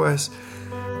 Likewise.